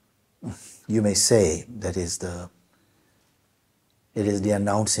you may say that it is the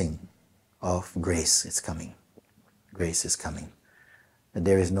announcing of grace. It's coming. Grace is coming.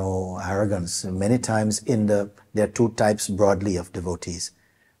 There is no arrogance. Many times there are two types broadly of devotees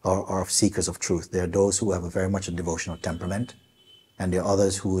or of seekers of truth. There are those who have very much a devotional temperament, and there are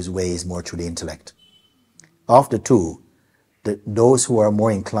others whose way is more through the intellect. Of the two, those who are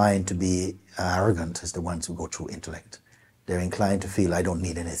more inclined to be arrogant is the ones who go through intellect. They're inclined to feel, I don't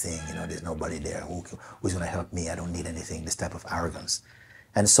need anything, there's nobody there who's going to help me, I don't need anything, this type of arrogance.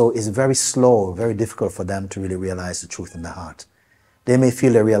 And so it's very slow, very difficult for them to really realize the truth in the heart. They may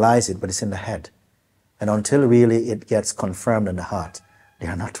feel they realize it, but it's in the head. And until really it gets confirmed in the heart, they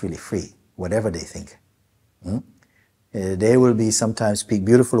are not really free, whatever they think. They will be sometimes speak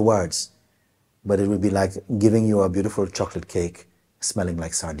beautiful words, but it will be like giving you a beautiful chocolate cake smelling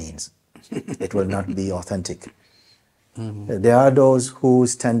like sardines. It will not be authentic. There are those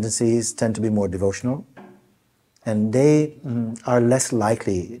whose tendencies tend to be more devotional, and they are less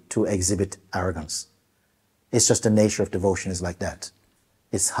likely to exhibit arrogance. It's just the nature of devotion is like that.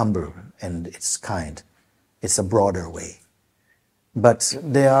 It's humble and it's kind. It's a broader way. But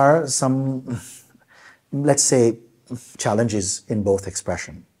there are some, let's say, challenges in both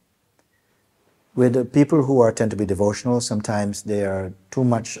expression. With the people who tend to be devotional, sometimes they are too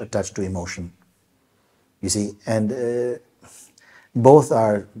much attached to emotion. You see, and both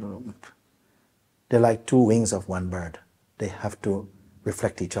are, they're like two wings of one bird. They have to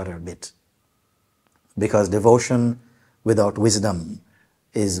reflect each other a bit. Because devotion without wisdom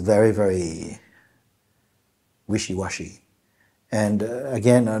is very, very wishy-washy. And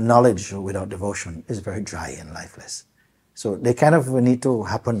again, knowledge without devotion is very dry and lifeless. So they kind of need to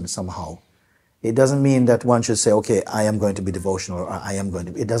happen somehow. It doesn't mean that one should say, okay, I am going to be devotional or I am going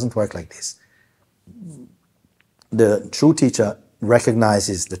to be. It doesn't work like this. The true teacher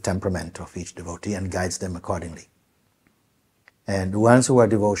recognizes the temperament of each devotee and guides them accordingly. And the ones who are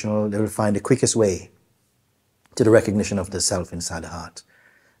devotional, they will find the quickest way to the recognition of the self inside the heart.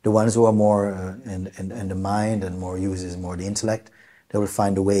 The ones who are more in the mind and more uses more the intellect, they will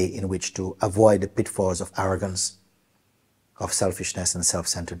find a way in which to avoid the pitfalls of arrogance, of selfishness and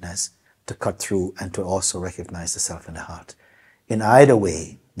self-centeredness, to cut through and to also recognize the self in the heart. In either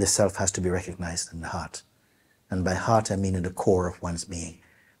way, the self has to be recognized in the heart. And by heart, I mean in the core of one's being.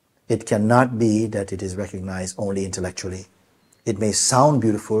 It cannot be that it is recognized only intellectually. It may sound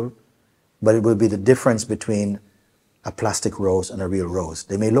beautiful, but it will be the difference between a plastic rose and a real rose.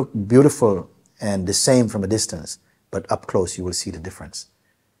 They may look beautiful and the same from a distance, but up close you will see the difference.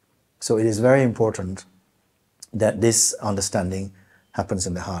 So it is very important that this understanding happens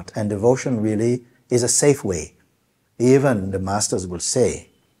in the heart. And devotion really is a safe way. Even the masters will say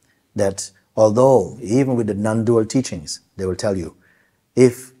that although, even with the non-dual teachings, they will tell you,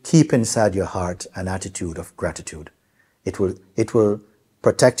 if keep inside your heart an attitude of gratitude, it will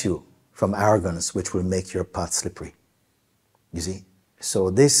protect you from arrogance, which will make your path slippery. You see? So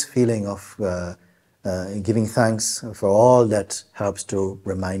this feeling of giving thanks for all that helps to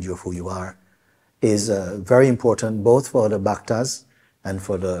remind you of who you are is very important, both for the bhaktas and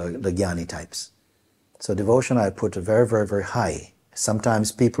for the jnani types. So devotion I put very, very, very high.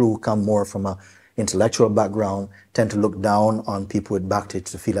 Sometimes people who come more from an intellectual background tend to look down on people with bhakti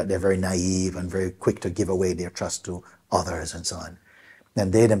to feel like they're very naive and very quick to give away their trust to others and so on.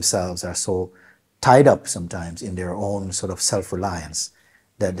 And they themselves are so tied up sometimes in their own sort of self-reliance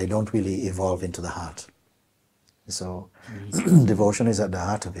that they don't really evolve into the heart. So devotion is at the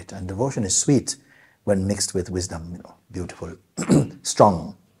heart of it. And devotion is sweet when mixed with wisdom, you know, beautiful,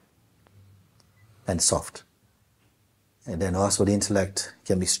 strong and soft. And then also the intellect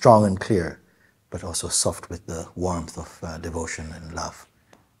can be strong and clear, but also soft with the warmth of devotion and love.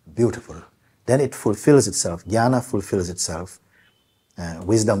 Beautiful. Then it fulfills itself. Jnana fulfills itself.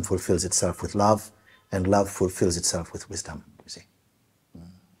 Wisdom fulfills itself with love, and love fulfills itself with wisdom, you see.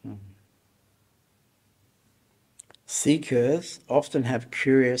 Seekers often have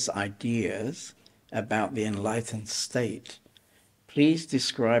curious ideas about the enlightened state. Please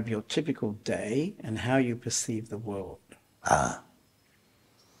describe your typical day and how you perceive the world.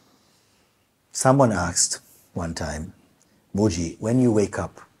 Someone asked one time, Mooji, when you wake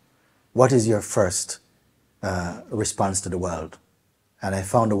up, what is your first response to the world? And I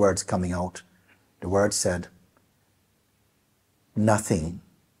found the words coming out. The word said, nothing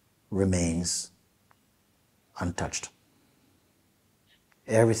remains untouched.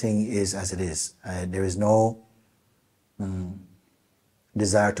 Everything is as it is. There is no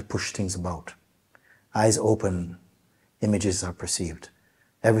desire to push things about. Eyes open, images are perceived.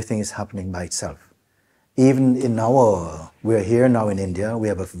 Everything is happening by itself. Even in we're here now in India, we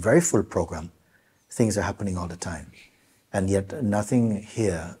have a very full program. Things are happening all the time. And yet nothing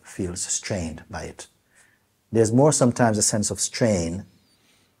here feels strained by it. There's more sometimes a sense of strain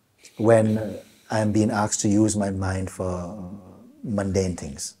when I'm being asked to use my mind for mundane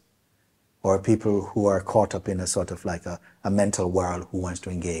things, or people who are caught up in a sort of like a mental world who wants to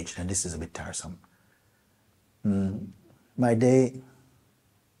engage, and this is a bit tiresome. My day,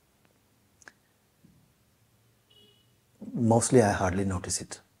 mostly I hardly notice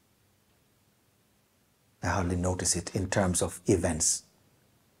it. I hardly notice it in terms of events.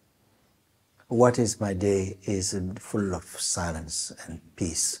 What is my day is full of silence and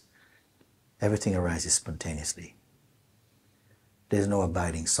peace. Everything arises spontaneously. There's no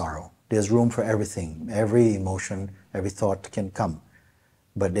abiding sorrow. There's room for everything. Every emotion, every thought can come,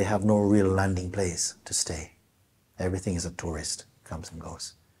 but they have no real landing place to stay. Everything is a tourist, comes and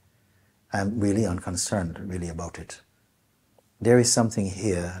goes. I'm really unconcerned really about it. There is something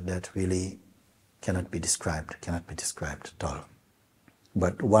here that really cannot be described at all.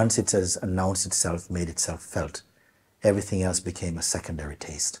 But once it has announced itself, made itself felt, everything else became a secondary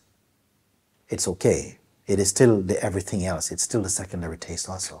taste. It's okay. It is still the everything else. It's still the secondary taste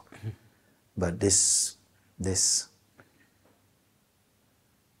also. But this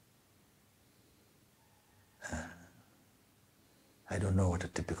I don't know what a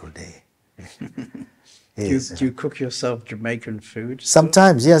typical day is. Do you cook yourself Jamaican food?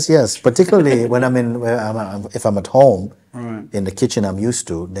 Sometimes, yes. Particularly when if I'm at home, Right. in the kitchen I'm used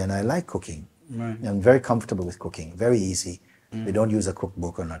to, then I like cooking. Right. I'm very comfortable with cooking, very easy. We don't use a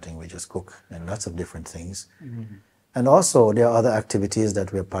cookbook or nothing, we just cook and lots of different things. And also there are other activities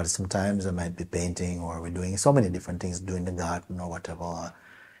that we're part of. Sometimes I might be painting, or we're doing so many different things, doing the garden or whatever. Or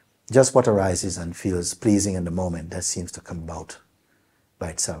just what arises and feels pleasing in the moment, that seems to come about by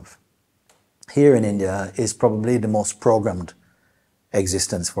itself. Here in India is probably the most programmed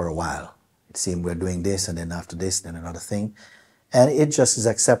existence for a while. It seems we're doing this, and then after this, then another thing. And it just is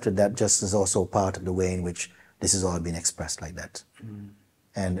accepted that just is also part of the way in which this is all being expressed like that.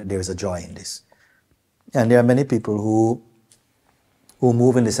 And there is a joy in this. And there are many people who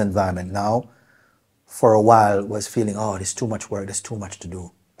move in this environment now, for a while was feeling, oh, there's too much work, there's too much to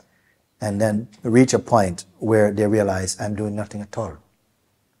do. And then reach a point where they realize, I'm doing nothing at all.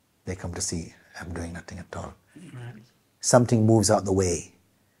 They come to see, I'm doing nothing at all. Right. Something moves out the way.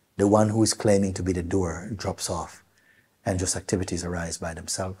 The one who is claiming to be the doer drops off, and just activities arise by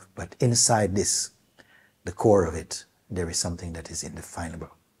themselves. But inside this, the core of it, there is something that is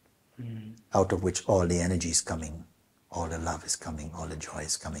indefinable, out of which all the energy is coming, all the love is coming, all the joy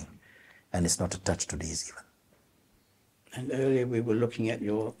is coming. And it's not attached to these even. And earlier we were looking at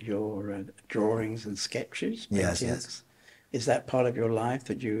your drawings and sketches, paintings. Yes, yes. Is that part of your life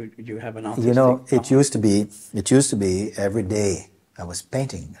that you have an artistic You know, part? it used to be every day I was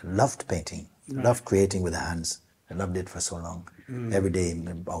painting. I loved painting. I loved creating with the hands. I loved it for so long. Every day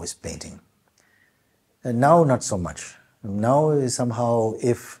I was painting. And now not so much. Now somehow,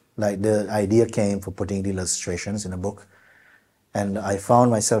 if like the idea came for putting the illustrations in a book, and I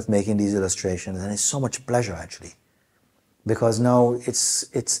found myself making these illustrations, and it's so much pleasure actually, because now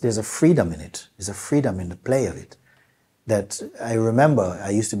there's a freedom in it. There's a freedom in the play of it. That I remember,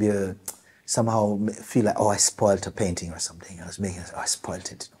 I used to be somehow feel like, oh, I spoiled a painting or something. I was making it, oh, I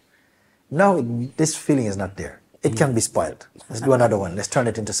spoiled it. Now this feeling is not there. It can be spoiled. Let's do another one. Let's turn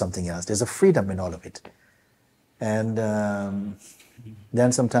it into something else. There's a freedom in all of it. And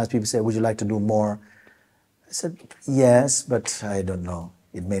then sometimes people say, would you like to do more? I said, yes, but I don't know.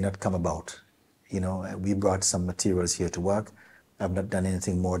 It may not come about. You know, we brought some materials here to work. I've not done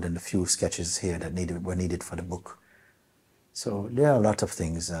anything more than a few sketches here that were needed for the book. So there are a lot of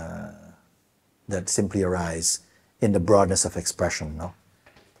things that simply arise in the broadness of expression. No,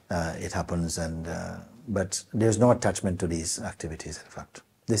 it happens, but there's no attachment to these activities. In fact,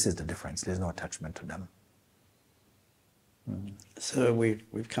 this is the difference. There's no attachment to them. So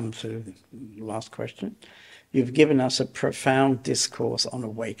we've come to the last question. You've given us a profound discourse on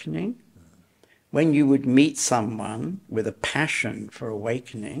awakening. When you would meet someone with a passion for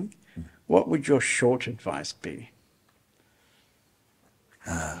awakening, what would your short advice be?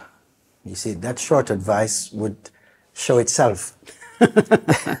 You see, that short advice would show itself.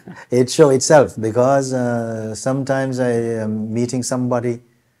 It show itself, because sometimes I am meeting somebody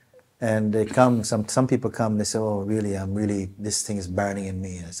and they come, some people come, they say, oh, really, this thing is burning in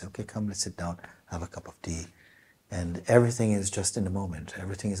me. And I say, okay, come, let's sit down, have a cup of tea. And everything is just in the moment.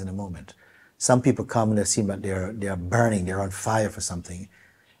 Everything is in the moment. Some people come and they seem like they are burning, they're on fire for something.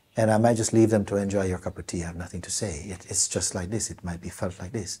 And I might just leave them to enjoy your cup of tea. I have nothing to say. It's just like this. It might be felt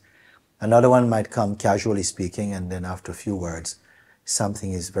like this. Another one might come casually speaking, and then after a few words,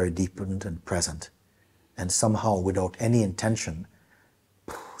 something is very deepened and present. And somehow, without any intention,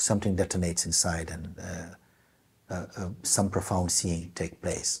 something detonates inside, and some profound seeing take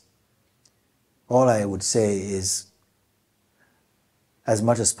place. All I would say is, as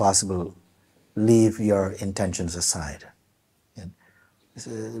much as possible, leave your intentions aside.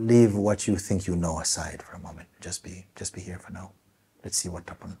 Leave what you think you know aside for a moment. Just be here for now. Let's see what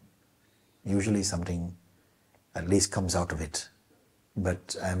happens. Usually something at least comes out of it,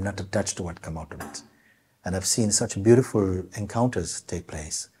 but I'm not attached to what comes out of it. And I've seen such beautiful encounters take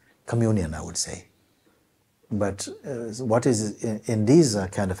place, communion, I would say. But what is in these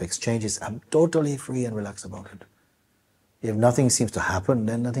kind of exchanges, I'm totally free and relaxed about it. If nothing seems to happen,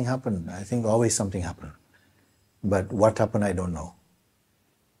 then nothing happened. I think always something happened. But what happened, I don't know.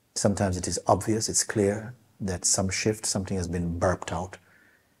 Sometimes it is obvious, it's clear that some shift, something has been burped out.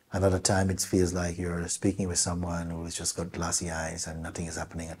 Another time it feels like you're speaking with someone who's just got glassy eyes and nothing is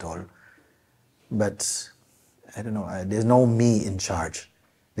happening at all. But I don't know, there's no me in charge.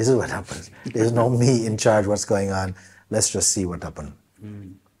 This is what happens. There's no me in charge, what's going on. Let's just see what happened.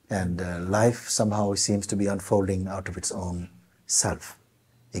 And life somehow seems to be unfolding out of its own self,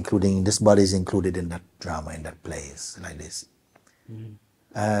 including, this body is included in that drama, in that play, like this.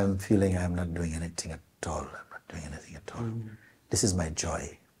 I'm feeling I'm not doing anything at all. I'm not doing anything at all. This is my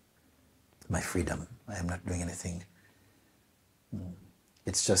joy, my freedom. I am not doing anything.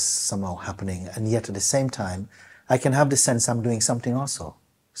 It's just somehow happening. And yet at the same time, I can have the sense I'm doing something also.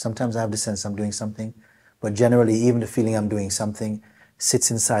 Sometimes I have the sense I'm doing something, but generally even the feeling I'm doing something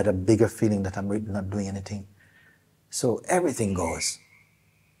sits inside a bigger feeling that I'm really not doing anything. So everything goes.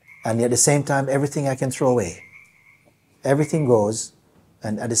 And yet at the same time, everything I can throw away. Everything goes,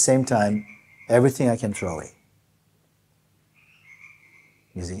 and at the same time, everything I can throw away.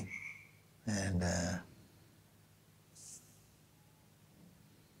 You see? And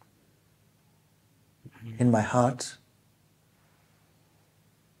in my heart,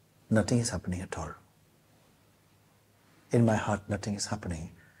 nothing is happening at all. In my heart, nothing is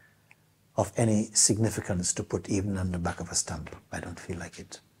happening of any significance to put even on the back of a stamp. I don't feel like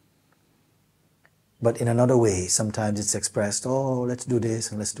it. But in another way, sometimes it's expressed, oh, let's do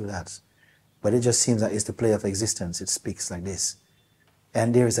this and let's do that. But it just seems like it's the play of existence. It speaks like this.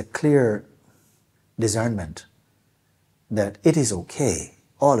 And there is a clear discernment that it is okay.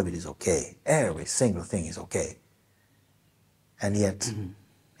 All of it is okay. Every single thing is okay. And yet,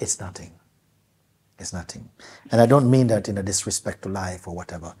 it's nothing. It's nothing. And I don't mean that in a disrespect to life or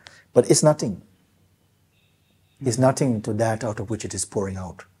whatever, but it's nothing. It's nothing to that out of which it is pouring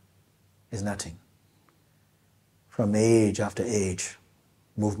out. It's nothing. from age after age,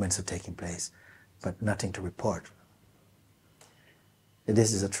 movements are taking place, but nothing to report.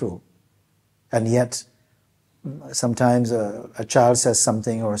 This is true. And yet, sometimes a child says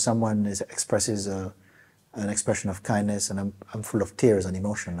something or someone expresses an expression of kindness and I'm full of tears and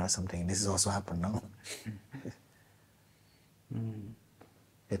emotion or something. This has also happened, no?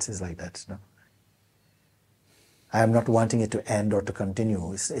 It is like that, no? I am not wanting it to end or to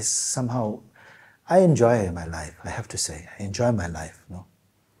continue. It's somehow, I enjoy my life, I have to say. I enjoy my life, no?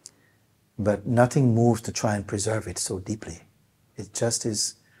 But nothing moves to try and preserve it so deeply. It just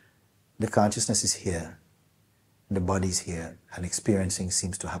is, the consciousness is here, the body is here, and experiencing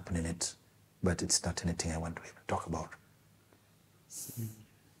seems to happen in it, but it's not anything I want to even talk about.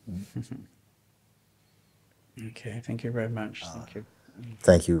 Okay, thank you very much. Thank you.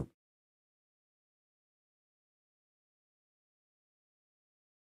 Thank you.